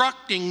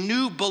instructing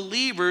new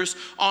believers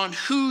on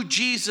who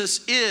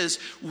Jesus is,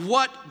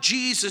 what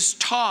Jesus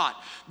taught,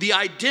 the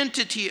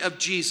identity of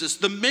Jesus,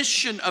 the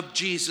mission of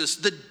Jesus,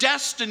 the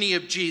destiny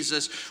of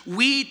Jesus.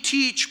 We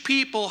teach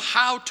people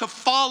how to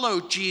follow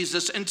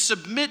Jesus and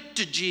submit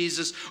to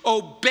Jesus,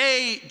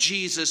 obey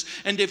Jesus.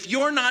 And if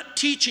you're not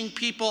teaching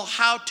people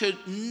how to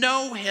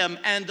know him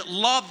and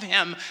love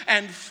him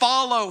and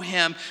follow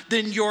him,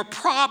 then you're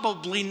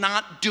probably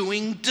not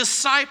doing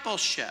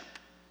discipleship.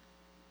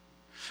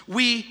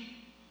 We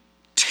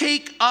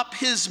take up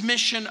his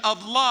mission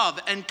of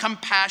love and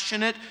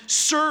compassionate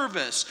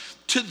service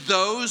to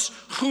those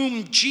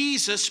whom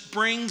Jesus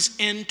brings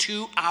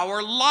into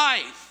our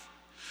life.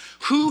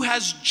 Who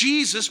has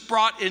Jesus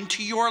brought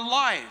into your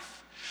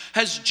life?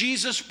 Has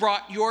Jesus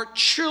brought your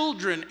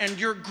children and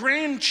your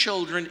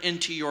grandchildren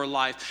into your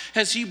life?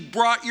 Has he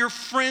brought your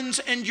friends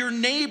and your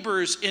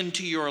neighbors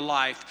into your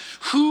life?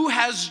 Who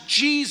has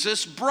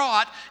Jesus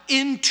brought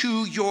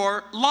into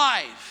your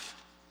life?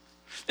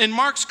 In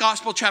Mark's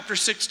Gospel, chapter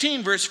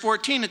 16, verse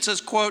 14, it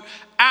says, quote,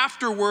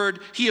 afterward,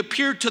 he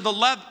appeared to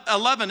the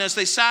 11 as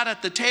they sat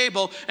at the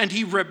table, and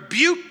he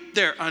rebuked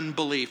their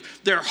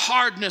unbelief, their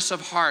hardness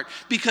of heart,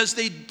 because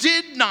they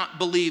did not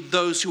believe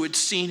those who had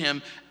seen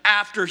him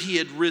after he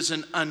had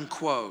risen,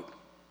 unquote.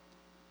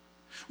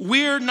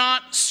 We're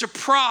not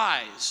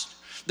surprised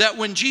that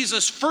when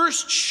Jesus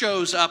first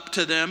shows up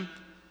to them,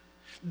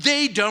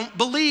 they don't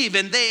believe,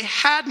 and they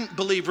hadn't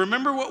believed.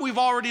 Remember what we've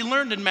already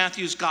learned in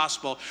Matthew's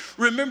gospel.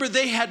 Remember,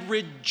 they had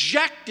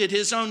rejected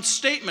his own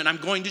statement. I'm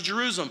going to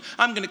Jerusalem.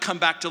 I'm going to come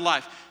back to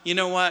life. You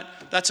know what?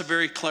 That's a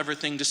very clever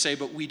thing to say,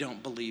 but we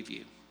don't believe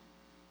you.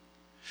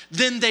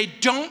 then they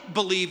don't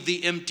believe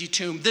the empty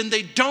tomb. Then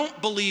they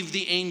don't believe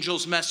the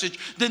angel's message.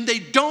 Then they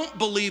don't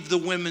believe the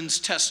women's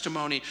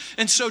testimony.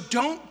 And so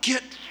don't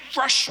get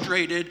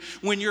frustrated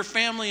when your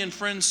family and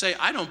friends say,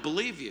 I don't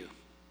believe you.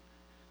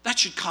 That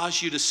should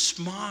cause you to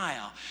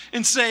smile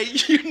and say,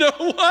 you know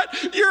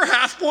what? You're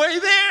halfway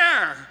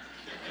there.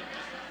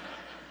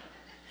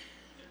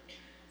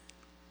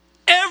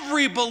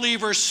 Every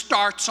believer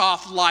starts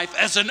off life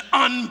as an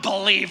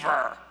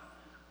unbeliever.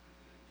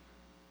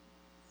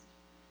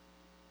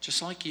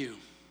 Just like you.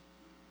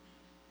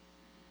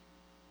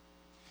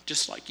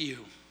 Just like you.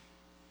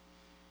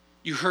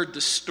 You heard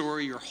this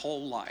story your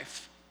whole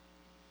life.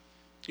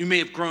 You may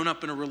have grown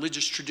up in a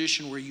religious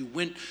tradition where you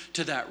went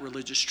to that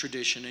religious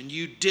tradition and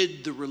you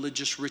did the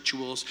religious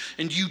rituals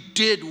and you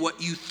did what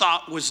you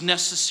thought was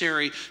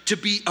necessary to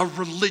be a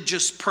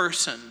religious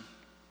person.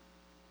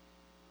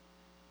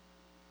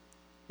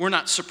 We're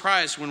not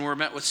surprised when we're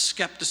met with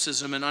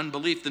skepticism and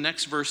unbelief. The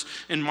next verse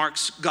in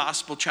Mark's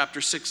Gospel,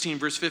 chapter 16,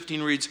 verse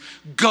 15 reads,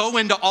 "Go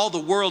into all the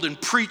world and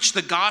preach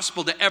the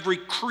gospel to every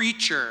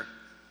creature.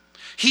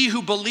 He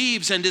who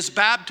believes and is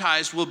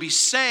baptized will be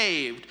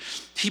saved,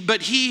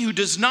 but he who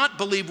does not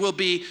believe will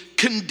be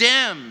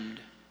condemned."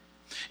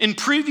 In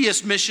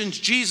previous missions,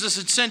 Jesus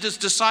had sent his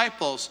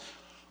disciples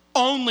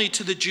only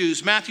to the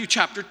Jews. Matthew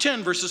chapter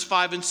 10, verses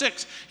 5 and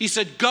 6. He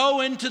said, go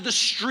into the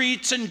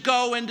streets and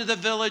go into the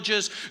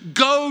villages.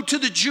 Go to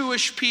the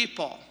Jewish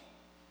people.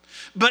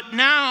 But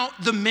now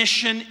the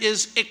mission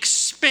is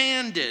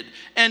expanded,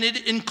 and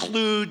it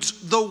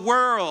includes the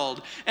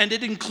world, and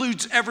it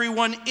includes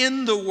everyone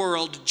in the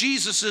world.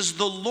 Jesus is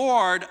the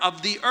Lord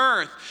of the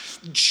earth.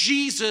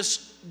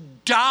 Jesus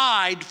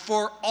died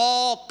for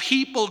all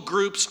people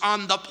groups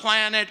on the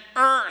planet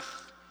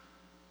Earth.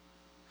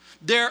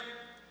 There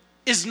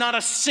is not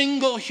a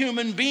single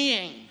human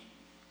being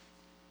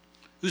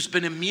who's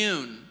been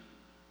immune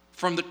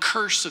from the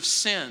curse of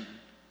sin.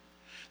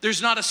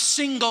 There's not a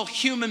single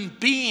human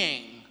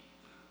being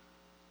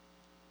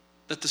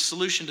that the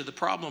solution to the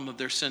problem of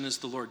their sin is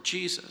the Lord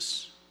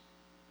Jesus.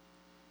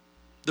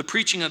 The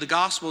preaching of the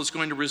gospel is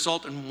going to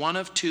result in one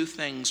of two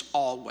things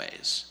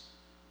always.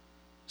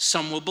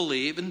 Some will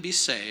believe and be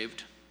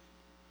saved.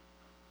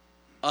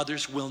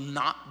 Others will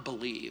not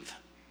believe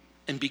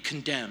and be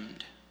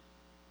condemned.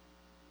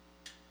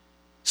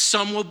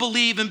 Some will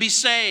believe and be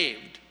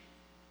saved.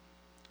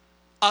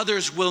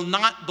 Others will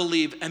not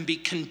believe and be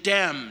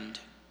condemned.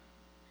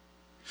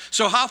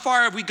 So how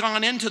far have we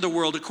gone into the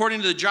world?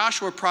 According to the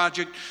Joshua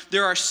Project,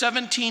 there are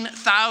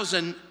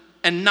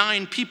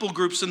 17,009 people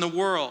groups in the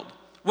world.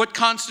 What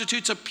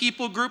constitutes a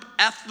people group?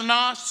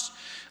 Ethnos.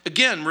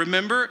 Again,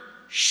 remember,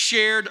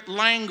 shared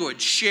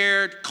language,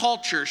 shared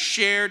culture,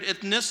 shared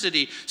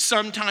ethnicity,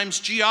 sometimes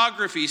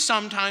geography,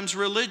 sometimes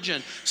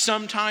religion,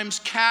 sometimes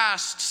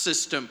caste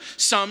system,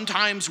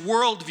 sometimes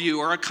worldview,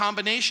 or a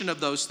combination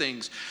of those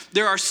things.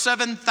 There are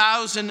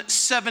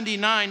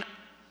 7,079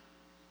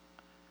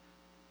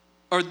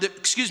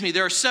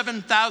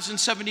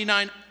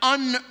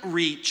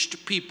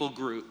 unreached people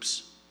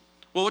groups.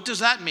 Well, what does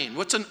that mean?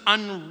 What's an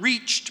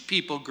unreached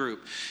people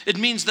group? It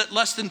means that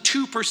less than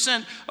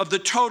 2% of the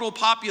total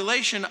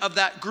population of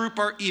that group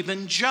are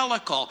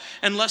evangelical,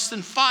 and less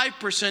than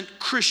 5%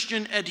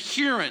 Christian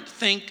adherent.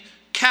 Think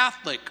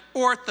Catholic,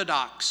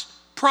 Orthodox,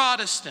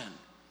 Protestant.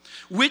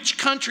 Which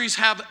countries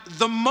have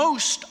the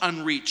most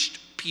unreached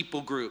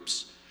people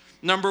groups?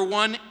 Number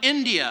 1,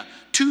 India,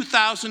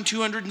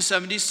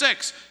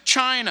 2,276.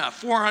 China,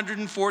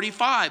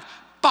 445.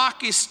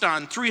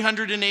 Pakistan,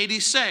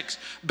 386.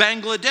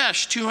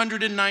 Bangladesh,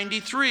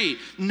 293.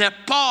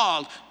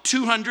 Nepal,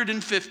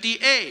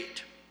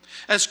 258.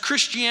 As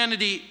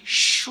Christianity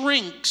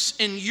shrinks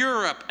in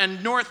Europe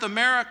and North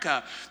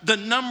America, the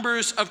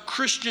numbers of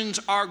Christians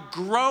are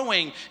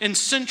growing in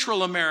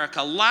Central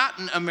America,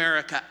 Latin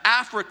America,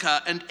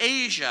 Africa, and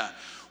Asia.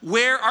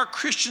 Where are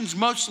Christians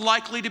most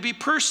likely to be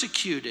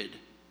persecuted?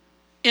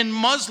 In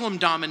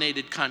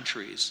Muslim-dominated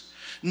countries.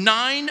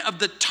 9 of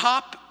the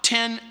top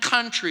 10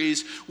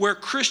 countries where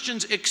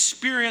Christians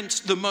experience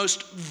the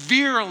most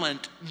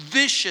virulent,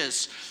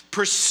 vicious,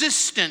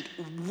 persistent,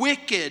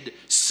 wicked,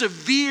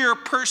 severe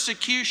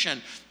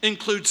persecution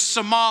include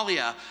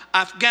Somalia,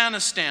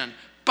 Afghanistan,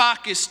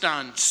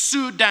 Pakistan,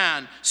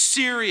 Sudan,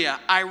 Syria,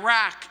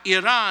 Iraq,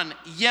 Iran,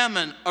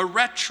 Yemen,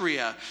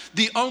 Eritrea.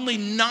 The only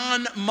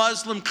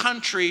non-Muslim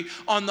country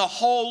on the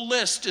whole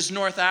list is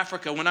North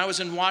Africa. When I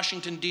was in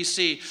Washington,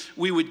 D.C.,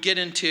 we would get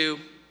into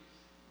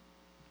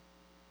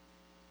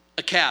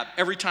a cab.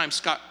 Every time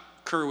Scott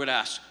Kerr would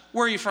ask,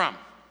 where are you from?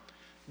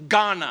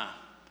 Ghana,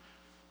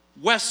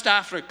 West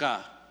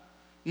Africa,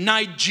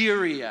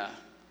 Nigeria,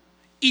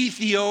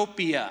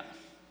 Ethiopia.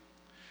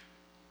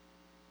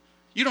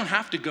 You don't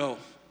have to go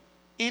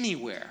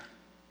anywhere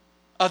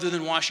other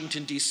than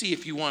Washington, D.C.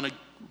 if you want to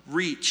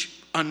reach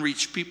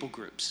unreached people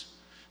groups.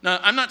 Now,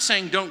 I'm not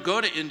saying don't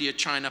go to India,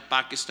 China,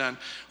 Pakistan,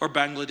 or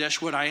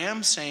Bangladesh. What I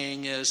am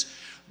saying is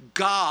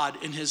God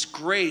in his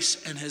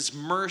grace and his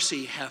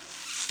mercy have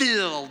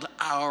filled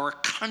our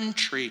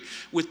country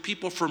with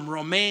people from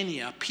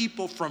Romania,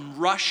 people from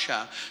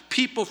Russia,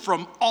 people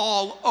from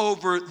all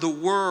over the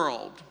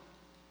world.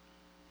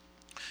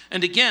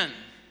 And again,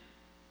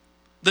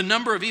 the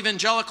number of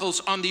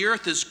evangelicals on the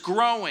earth is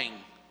growing,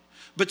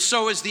 but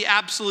so is the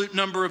absolute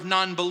number of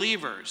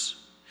non-believers.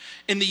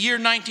 In the year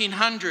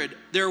 1900,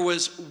 there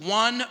was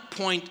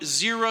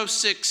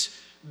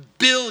 1.06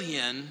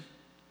 billion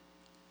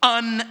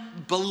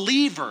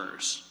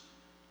unbelievers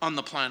on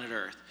the planet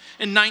Earth.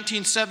 In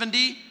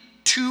 1970,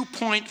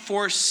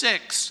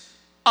 2.46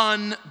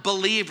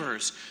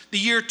 unbelievers. The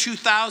year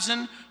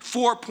 2000,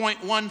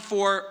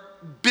 4.14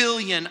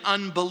 billion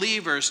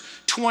unbelievers.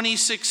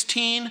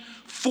 2016,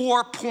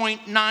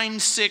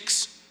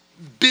 4.96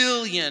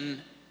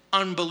 billion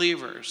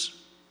unbelievers.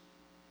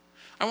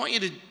 I want you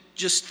to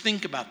just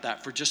think about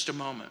that for just a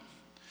moment.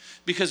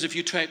 Because if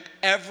you take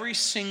every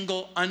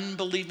single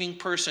unbelieving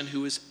person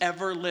who has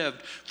ever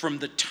lived from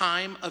the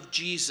time of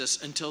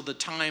Jesus until the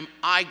time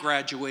I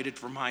graduated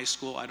from high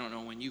school, I don't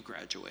know when you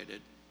graduated,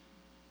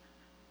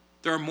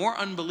 there are more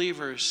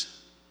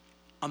unbelievers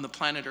on the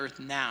planet Earth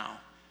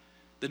now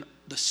than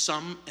the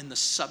sum and the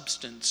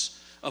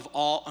substance of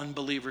all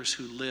unbelievers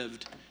who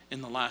lived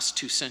in the last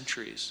 2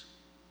 centuries.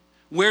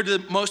 Where do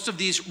most of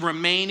these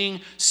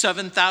remaining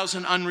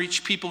 7,000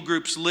 unreached people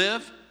groups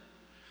live?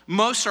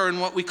 Most are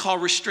in what we call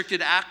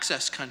restricted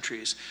access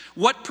countries.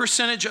 What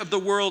percentage of the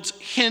world's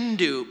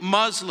Hindu,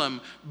 Muslim,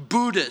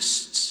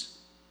 Buddhists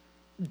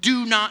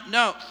do not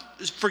know?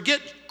 Forget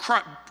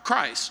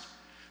Christ.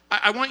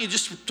 I want you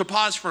just to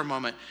pause for a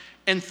moment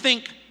and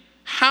think,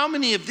 how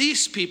many of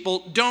these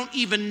people don't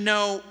even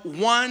know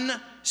one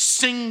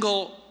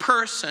single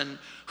person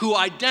who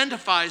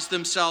identifies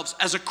themselves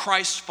as a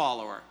Christ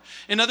follower?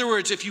 In other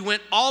words, if you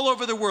went all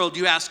over the world,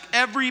 you asked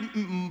every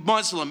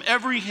Muslim,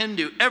 every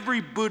Hindu,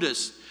 every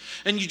Buddhist,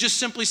 and you just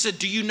simply said,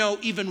 do you know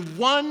even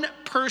one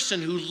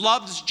person who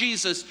loves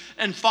Jesus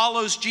and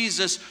follows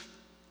Jesus?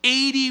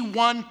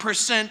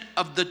 81%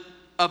 of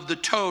the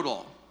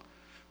total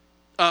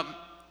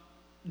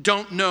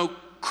don't know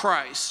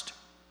Christ.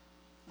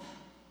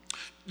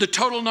 The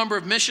total number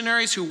of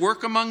missionaries who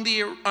work among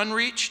the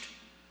unreached,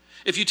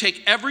 if you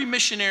take every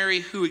missionary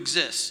who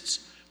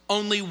exists,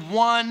 only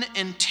 1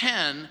 in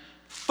 10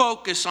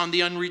 focus on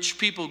the unreached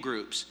people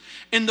groups.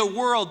 In the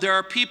world, there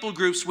are people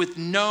groups with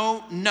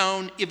no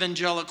known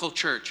evangelical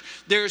church.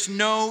 There's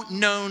no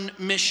known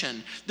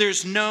mission.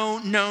 There's no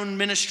known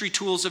ministry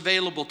tools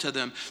available to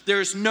them.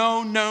 There's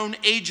no known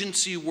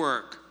agency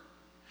work.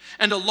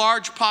 And a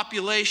large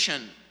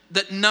population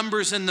that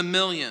numbers in the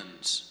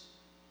millions.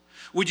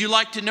 Would you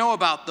like to know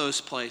about those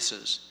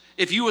places?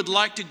 If you would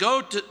like to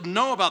go to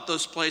know about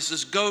those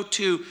places, go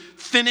to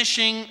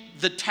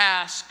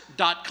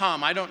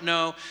finishingthetask.com. I don't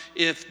know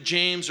if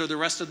James or the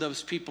rest of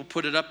those people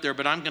put it up there,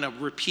 but I'm going to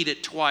repeat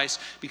it twice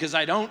because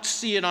I don't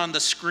see it on the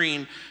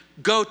screen.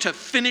 Go to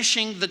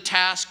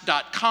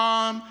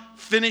finishingthetask.com,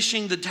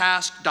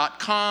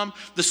 finishingthetask.com.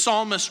 The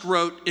psalmist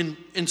wrote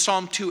in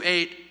Psalm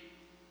 2:8,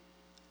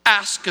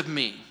 ask of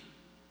me,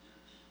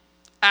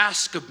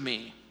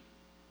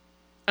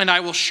 and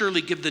I will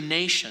surely give the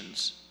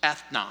nations,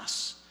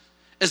 ethnos,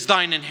 as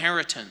thine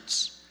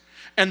inheritance,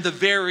 and the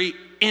very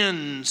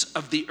ends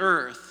of the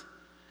earth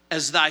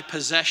as thy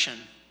possession.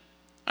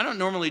 I don't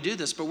normally do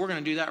this, but we're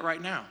going to do that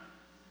right now.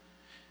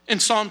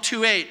 In Psalm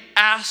 2:8,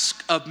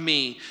 ask of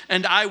me,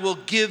 and I will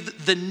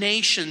give the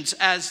nations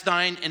as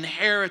thine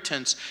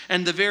inheritance,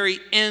 and the very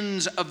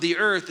ends of the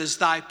earth as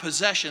thy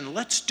possession.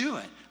 Let's do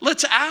it.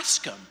 Let's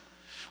ask him.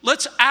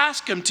 Let's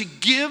ask him to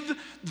give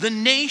the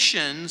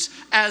nations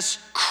as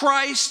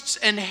Christ's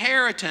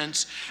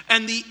inheritance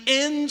and the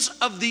ends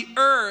of the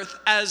earth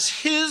as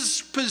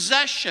his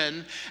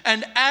possession.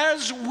 And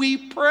as we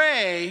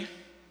pray,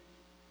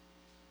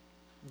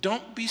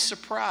 don't be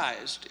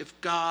surprised if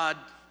God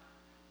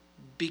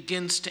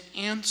begins to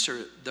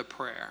answer the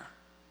prayer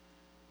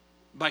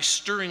by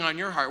stirring on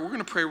your heart. We're going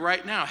to pray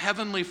right now.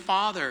 Heavenly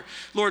Father,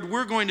 Lord,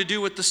 we're going to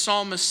do what the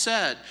psalmist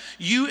said.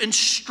 You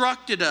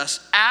instructed us,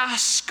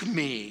 ask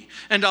me,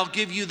 and I'll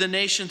give you the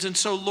nations. And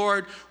so,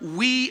 Lord,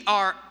 we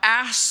are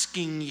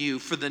asking you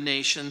for the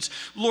nations.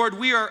 Lord,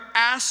 we are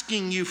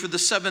asking you for the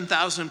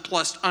 7,000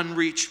 plus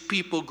unreached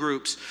people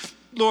groups.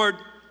 Lord,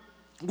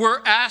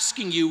 we're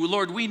asking you,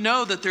 Lord, we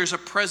know that there's a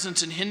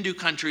presence in Hindu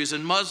countries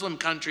and Muslim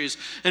countries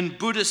and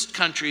Buddhist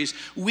countries.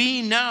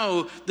 We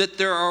know that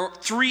there are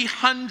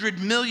 300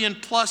 million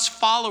plus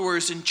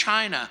followers in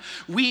China.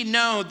 We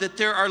know that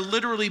there are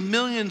literally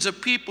millions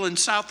of people in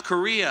South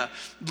Korea.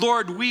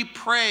 Lord, we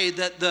pray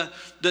that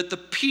the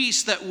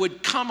peace that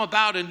would come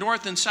about in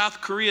North and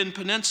South Korean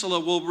peninsula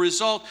will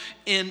result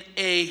in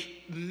a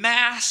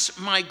mass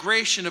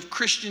migration of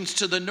Christians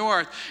to the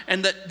north,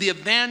 and that the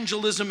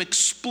evangelism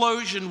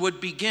explosion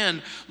would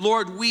begin.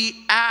 Lord,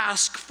 we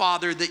ask,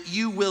 Father, that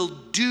you will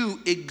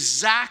do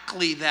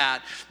exactly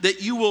that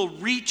you will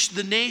reach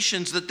the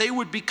nations, that they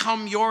would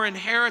become your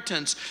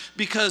inheritance,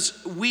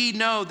 because we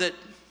know that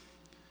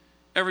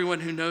everyone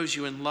who knows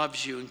you and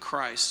loves you in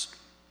Christ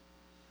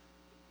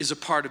is a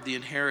part of the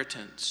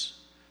inheritance.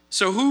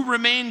 So who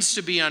remains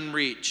to be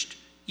unreached?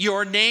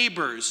 Your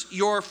neighbors,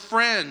 your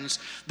friends.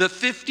 The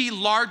 50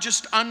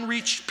 largest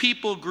unreached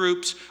people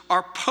groups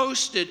are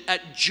posted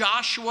at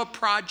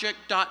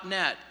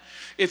joshuaproject.net.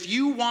 If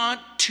you want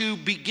to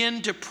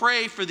begin to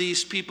pray for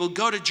these people,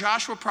 go to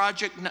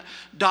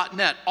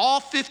joshuaproject.net. All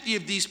 50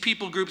 of these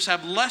people groups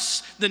have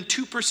less than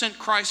 2%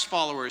 Christ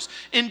followers.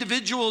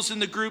 Individuals in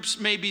the groups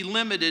may be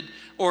limited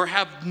or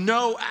have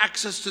no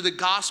access to the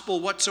gospel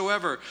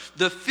whatsoever.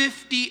 The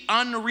 50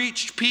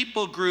 unreached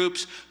people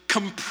groups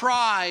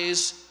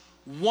comprise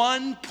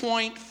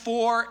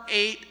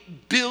 1.48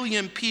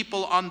 billion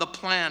people on the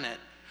planet.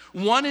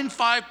 1 in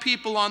 5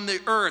 people on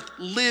the earth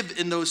live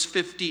in those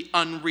 50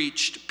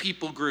 unreached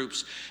people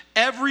groups.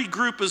 Every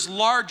group is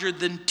larger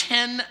than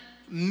 10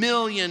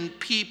 million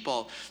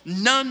people.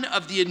 None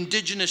of the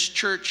indigenous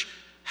church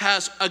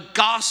has a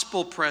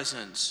gospel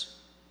presence.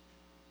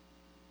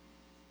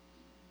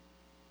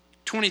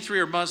 23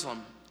 are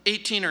Muslim,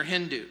 18 are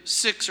Hindu,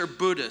 6 are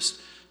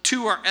Buddhist,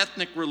 2 are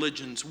ethnic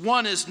religions,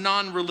 1 is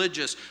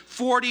non-religious.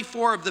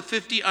 44 of the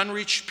 50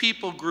 unreached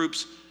people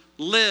groups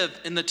live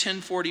in the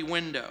 1040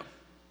 window.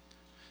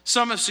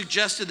 Some have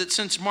suggested that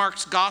since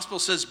Mark's gospel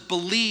says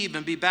believe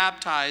and be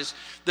baptized,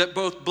 that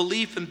both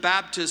belief and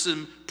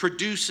baptism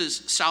produces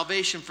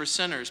salvation for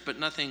sinners, but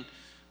nothing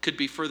could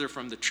be further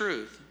from the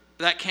truth.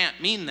 That can't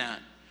mean that.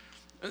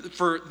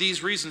 For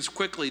these reasons,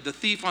 quickly, the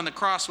thief on the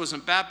cross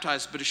wasn't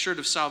baptized, but assured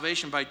of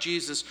salvation by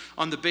Jesus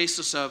on the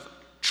basis of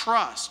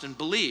trust and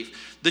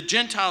belief. The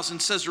Gentiles in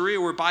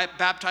Caesarea were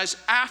baptized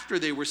after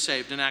they were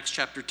saved in Acts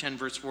chapter 10,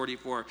 verse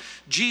 44.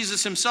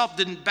 Jesus himself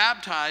didn't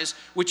baptize,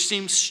 which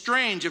seems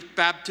strange if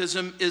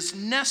baptism is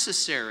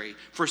necessary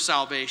for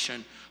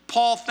salvation.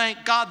 Paul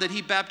thanked God that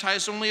he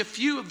baptized only a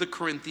few of the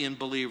Corinthian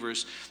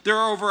believers. There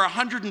are over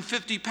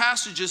 150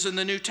 passages in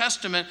the New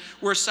Testament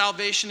where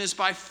salvation is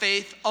by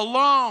faith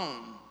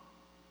alone.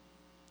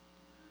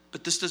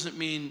 But this doesn't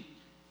mean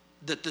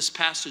that this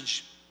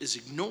passage is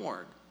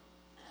ignored.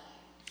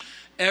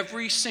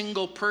 Every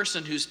single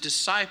person who's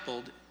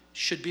discipled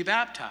should be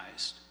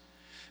baptized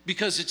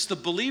because it's the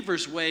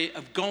believer's way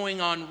of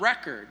going on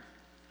record.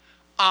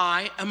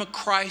 I am a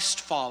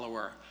Christ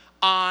follower.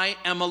 I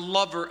am a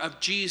lover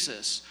of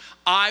Jesus.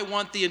 I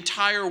want the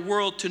entire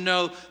world to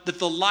know that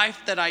the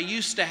life that I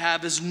used to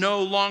have is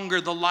no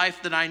longer the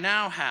life that I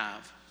now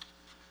have.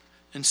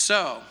 And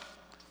so,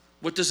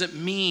 what does it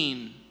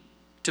mean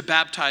to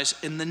baptize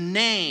in the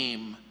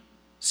name,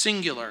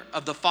 singular,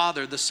 of the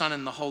Father, the Son,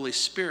 and the Holy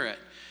Spirit?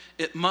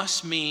 It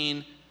must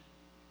mean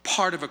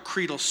part of a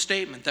creedal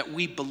statement that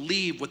we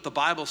believe what the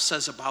Bible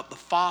says about the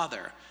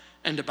Father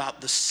and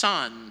about the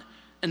Son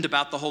and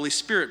about the Holy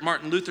Spirit.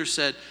 Martin Luther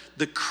said,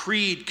 the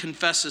creed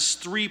confesses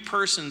 3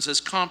 persons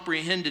as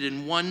comprehended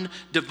in one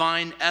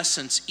divine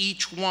essence,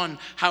 each one,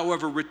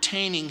 however,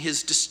 retaining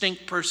his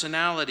distinct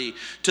personality.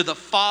 To the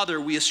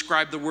Father we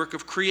ascribe the work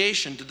of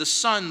creation, to the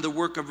Son the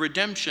work of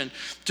redemption,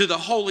 to the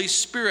Holy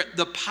Spirit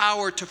the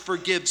power to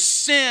forgive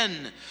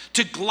sin,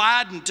 to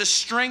gladden, to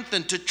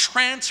strengthen, to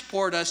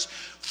transport us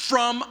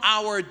from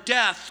our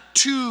death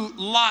to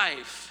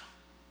life.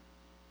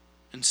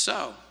 And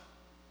so,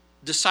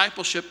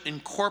 discipleship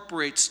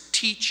incorporates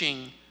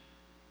teaching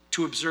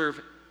to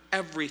observe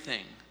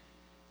everything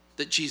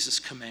that Jesus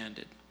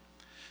commanded.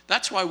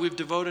 That's why we've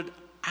devoted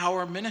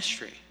our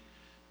ministry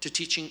to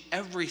teaching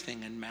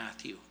everything in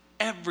Matthew,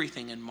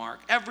 everything in Mark,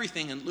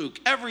 everything in Luke,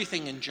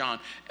 everything in John,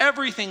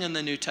 everything in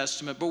the New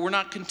Testament. But we're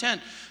not content.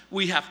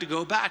 We have to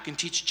go back and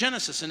teach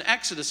Genesis and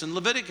Exodus and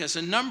Leviticus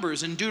and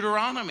Numbers and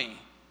Deuteronomy.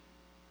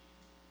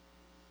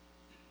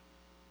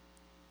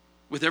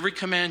 With every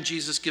command,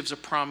 Jesus gives a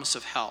promise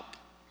of help.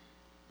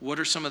 What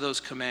are some of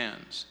those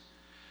commands?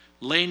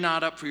 Lay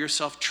not up for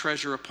yourself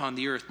treasure upon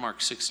the earth, Mark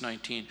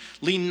 6:19.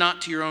 Lean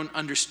not to your own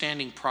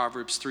understanding,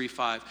 Proverbs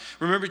 3:5.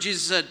 Remember,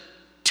 Jesus said,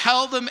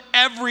 tell them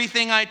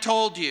everything I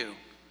told you.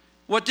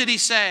 What did he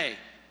say?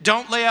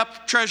 Don't lay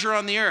up treasure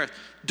on the earth.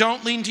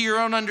 Don't lean to your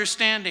own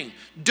understanding.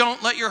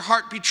 Don't let your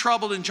heart be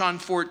troubled in John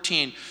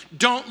 14.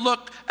 Don't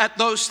look at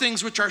those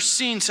things which are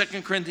seen,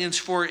 2 Corinthians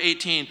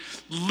 4:18.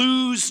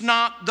 Lose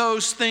not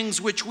those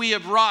things which we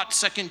have wrought,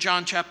 2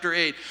 John chapter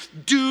 8.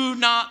 Do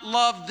not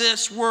love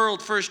this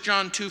world, 1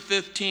 John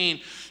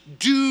 2:15.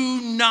 Do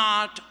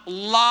not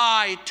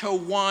lie to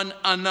one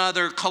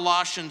another,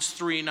 Colossians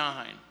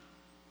 3:9.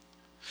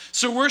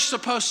 So we're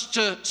supposed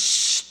to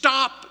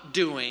stop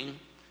doing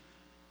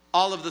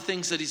all of the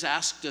things that he's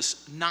asked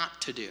us not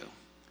to do.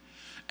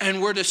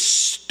 And we're to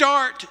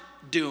start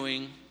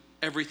doing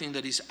everything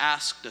that he's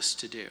asked us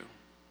to do.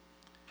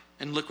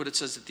 And look what it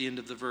says at the end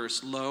of the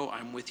verse. Lo,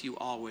 I'm with you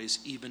always,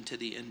 even to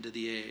the end of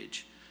the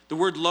age. The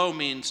word lo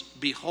means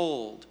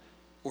behold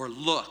or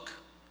look.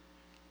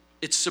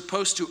 It's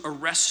supposed to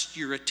arrest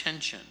your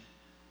attention.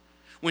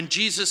 When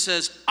Jesus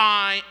says,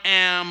 I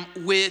am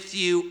with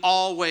you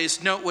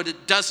always, note what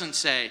it doesn't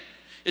say.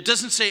 It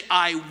doesn't say,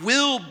 I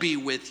will be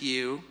with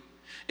you.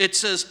 It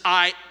says,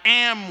 I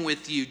am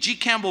with you. G.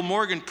 Campbell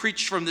Morgan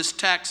preached from this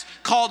text,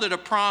 called it a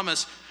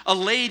promise. A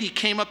lady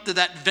came up to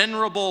that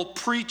venerable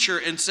preacher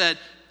and said,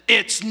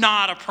 it's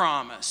not a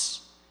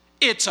promise.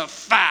 It's a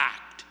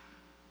fact.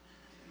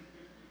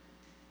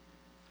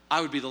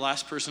 I would be the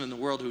last person in the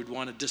world who would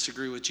want to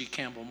disagree with G.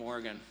 Campbell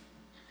Morgan.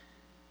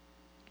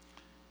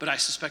 But I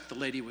suspect the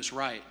lady was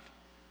right.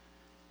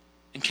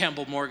 And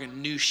Campbell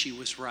Morgan knew she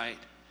was right.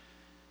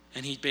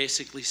 And he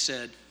basically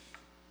said,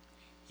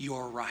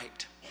 you're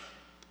right.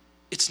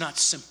 It's not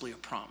simply a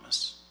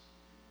promise.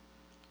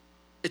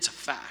 It's a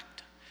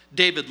fact.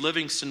 David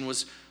Livingstone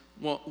was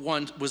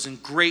in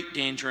great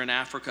danger in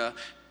Africa.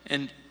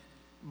 And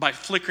by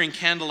flickering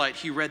candlelight,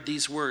 he read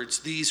these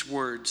words,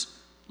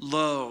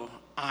 "Lo,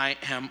 I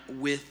am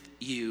with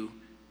you."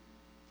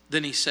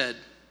 Then he said,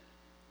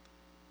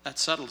 that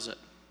settles it.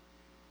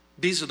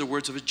 These are the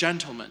words of a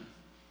gentleman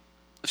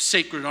of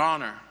sacred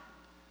honor.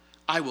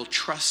 I will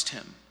trust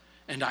him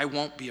and I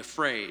won't be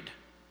afraid.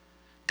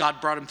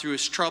 God brought him through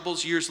his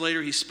troubles. Years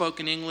later, he spoke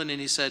in England and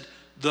he said,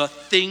 the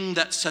thing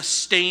that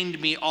sustained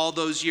me all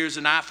those years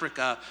in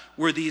Africa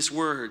were these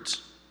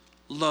words,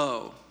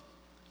 "Lo,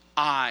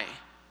 I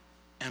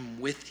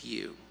am with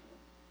you."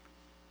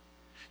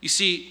 You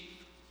see,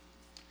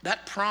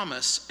 that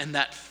promise and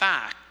that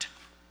fact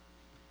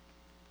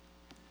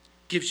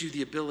gives you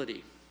the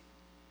ability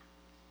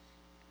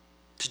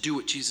to do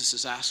what Jesus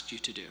has asked you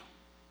to do.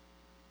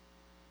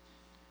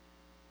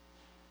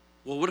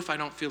 Well, what if I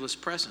don't feel his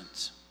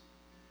presence?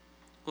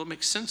 Well, it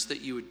makes sense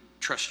that you would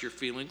trust your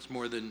feelings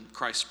more than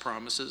Christ's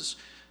promises,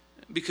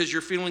 because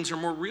your feelings are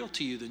more real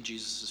to you than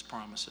Jesus'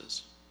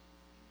 promises.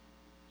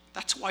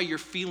 That's why your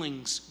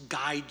feelings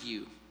guide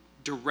you,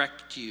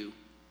 direct you,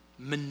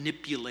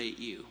 manipulate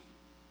you.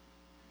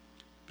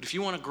 But if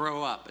you want to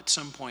grow up, at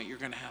some point you're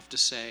going to have to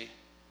say,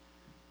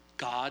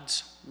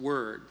 God's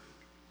word,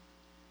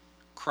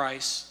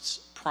 Christ's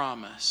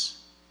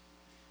promise,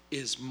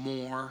 is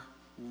more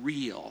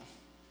real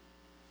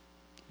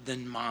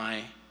than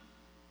my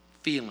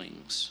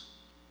feelings.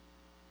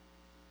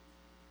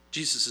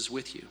 Jesus is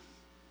with you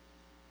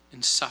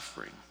in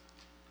suffering,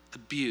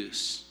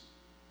 abuse,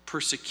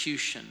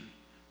 persecution,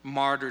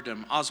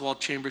 martyrdom. Oswald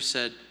Chambers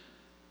said,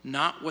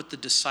 not what the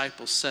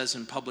disciple says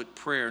in public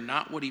prayer,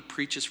 not what he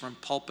preaches from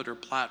pulpit or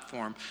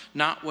platform,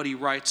 not what he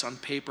writes on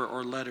paper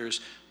or letters,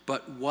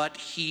 but what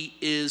he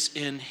is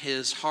in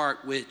his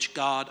heart, which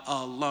God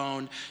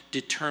alone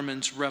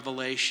determines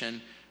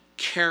revelation.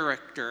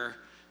 Character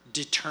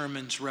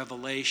determines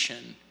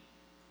revelation.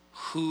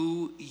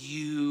 Who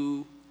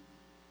you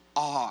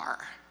are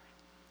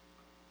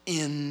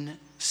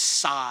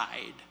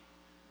inside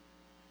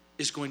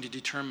is going to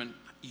determine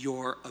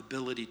your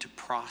ability to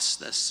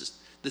process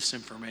this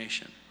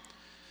information.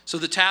 So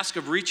the task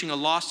of reaching a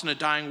lost and a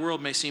dying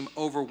world may seem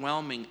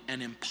overwhelming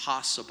and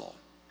impossible.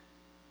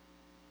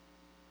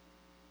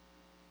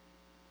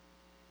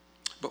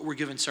 But we're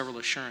given several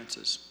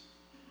assurances.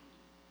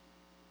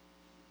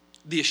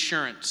 The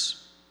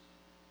assurance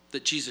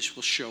that Jesus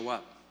will show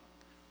up,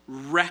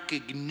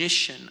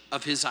 recognition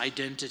of his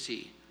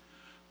identity,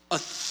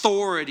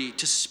 authority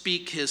to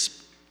speak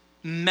his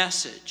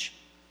message,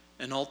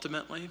 and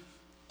ultimately,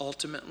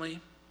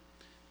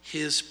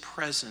 his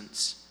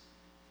presence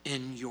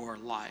in your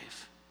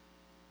life.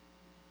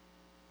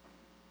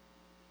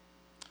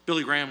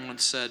 Billy Graham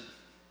once said,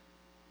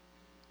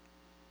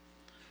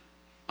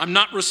 I'm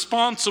not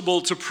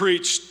responsible to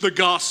preach the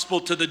gospel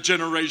to the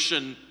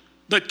generation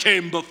that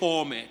came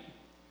before me.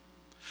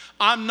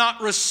 I'm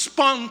not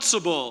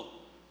responsible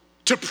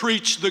to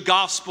preach the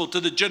gospel to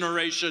the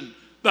generation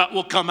that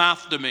will come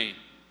after me.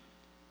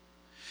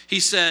 He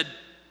said,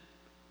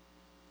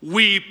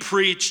 we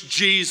preach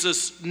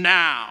Jesus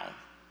now.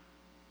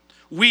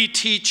 We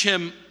teach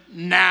him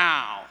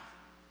now.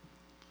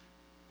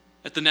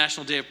 At the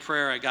National Day of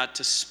Prayer, I got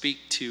to speak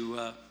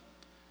to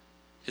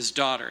his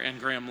daughter, Ann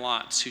Graham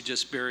Lotz, who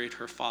just buried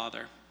her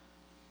father,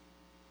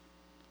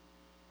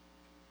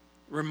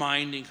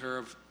 reminding her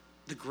of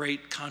the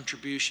great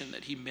contribution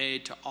that he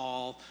made to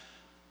all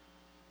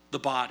the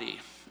body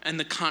and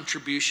the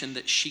contribution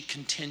that she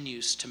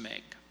continues to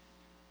make.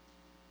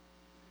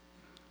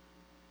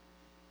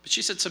 But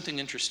she said something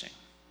interesting.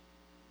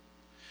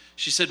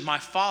 She said, my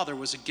father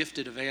was a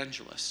gifted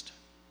evangelist.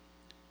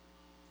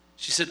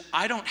 She said,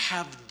 I don't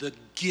have the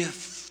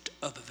gift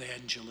of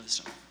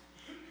evangelism.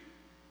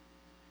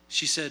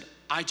 She said,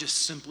 I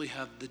just simply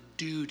have the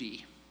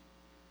duty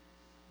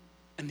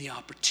and the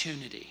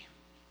opportunity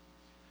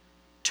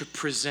to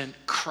present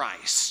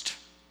Christ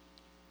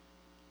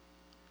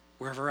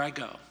wherever I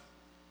go,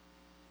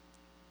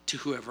 to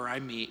whoever I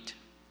meet.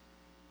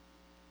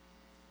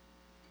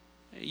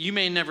 You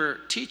may never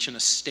teach in a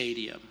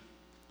stadium,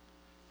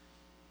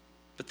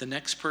 but the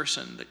next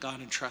person that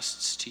God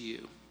entrusts to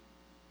you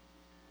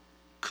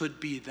could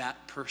be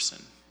that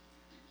person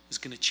who's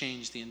going to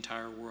change the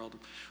entire world.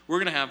 We're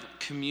going to have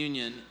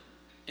communion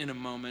in a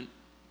moment.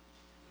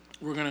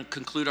 We're going to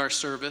conclude our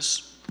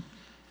service.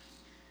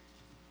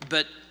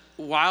 But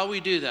while we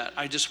do that,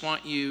 I just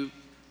want you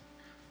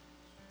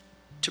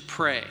to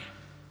pray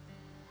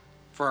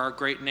for our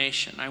great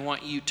nation. I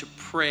want you to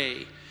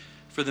pray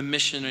for the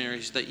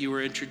missionaries that you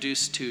were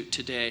introduced to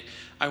today.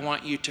 I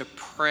want you to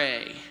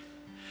pray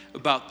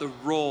about the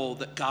role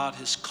that God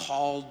has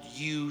called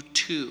you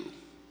to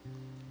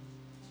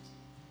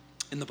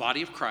in the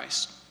body of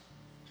Christ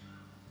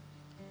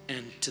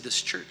and to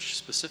this church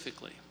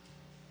specifically.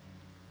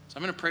 So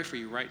I'm going to pray for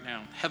you right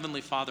now.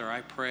 Heavenly Father, I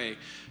pray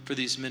for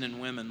these men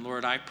and women.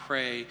 Lord, I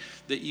pray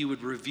that you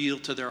would reveal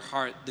to their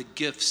heart the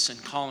gifts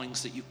and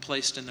callings that you've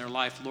placed in their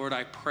life. Lord,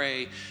 I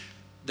pray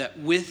that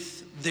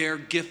with their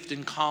gift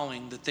and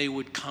calling that they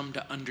would come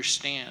to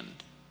understand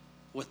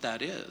what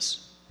that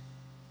is.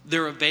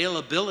 Their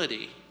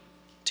availability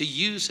to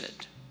use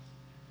it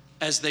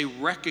as they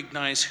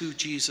recognize who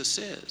Jesus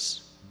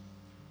is.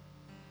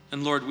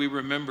 And Lord, we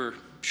remember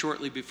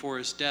shortly before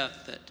his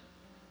death that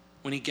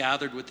when he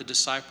gathered with the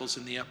disciples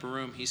in the upper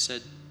room, he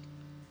said,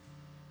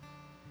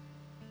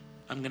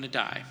 I'm going to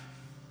die.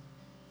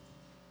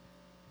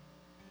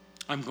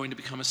 I'm going to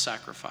become a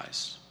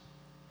sacrifice.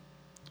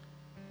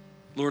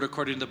 Lord,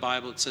 according to the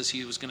Bible, it says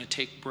he was going to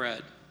take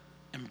bread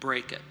and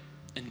break it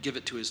and give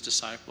it to his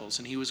disciples.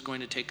 And he was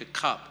going to take a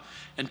cup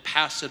and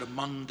pass it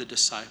among the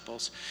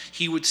disciples.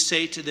 He would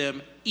say to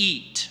them,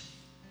 eat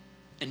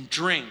and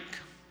drink.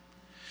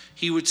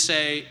 He would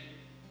say,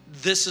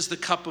 this is the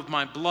cup of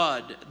my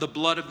blood, the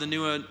blood of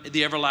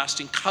the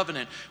everlasting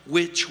covenant,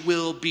 which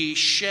will be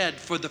shed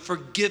for the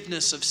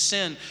forgiveness of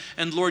sin.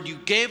 And Lord, you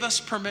gave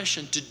us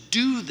permission to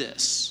do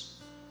this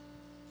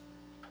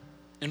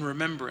in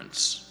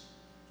remembrance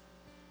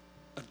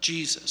of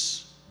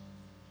Jesus.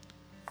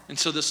 And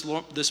so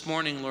this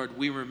morning, Lord,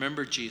 we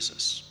remember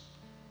Jesus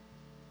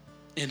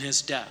in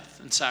his death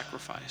and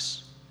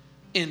sacrifice,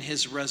 in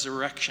his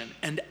resurrection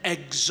and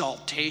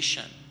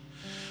exaltation.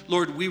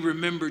 Lord, we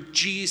remember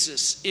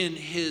Jesus in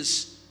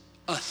his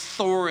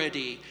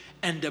authority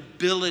and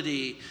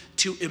ability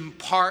to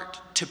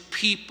impart to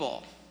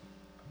people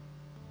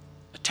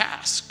a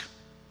task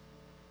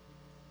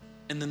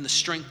and then the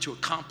strength to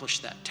accomplish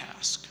that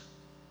task.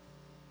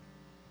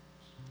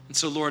 And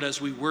so, Lord,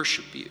 as we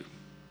worship you,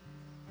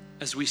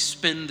 as we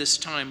spend this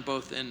time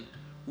both in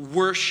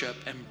worship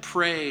and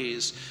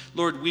praise,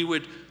 Lord, we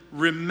would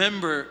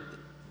remember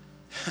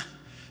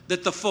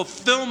that the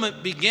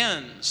fulfillment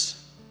begins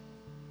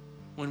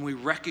when we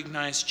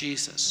recognize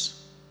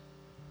Jesus,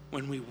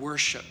 when we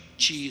worship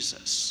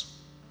Jesus,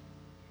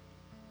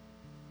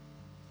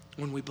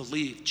 when we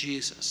believe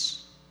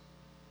Jesus,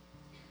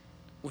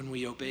 when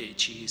we obey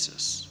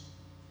Jesus.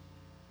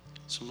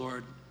 So,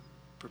 Lord,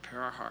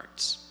 prepare our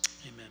hearts.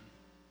 Amen.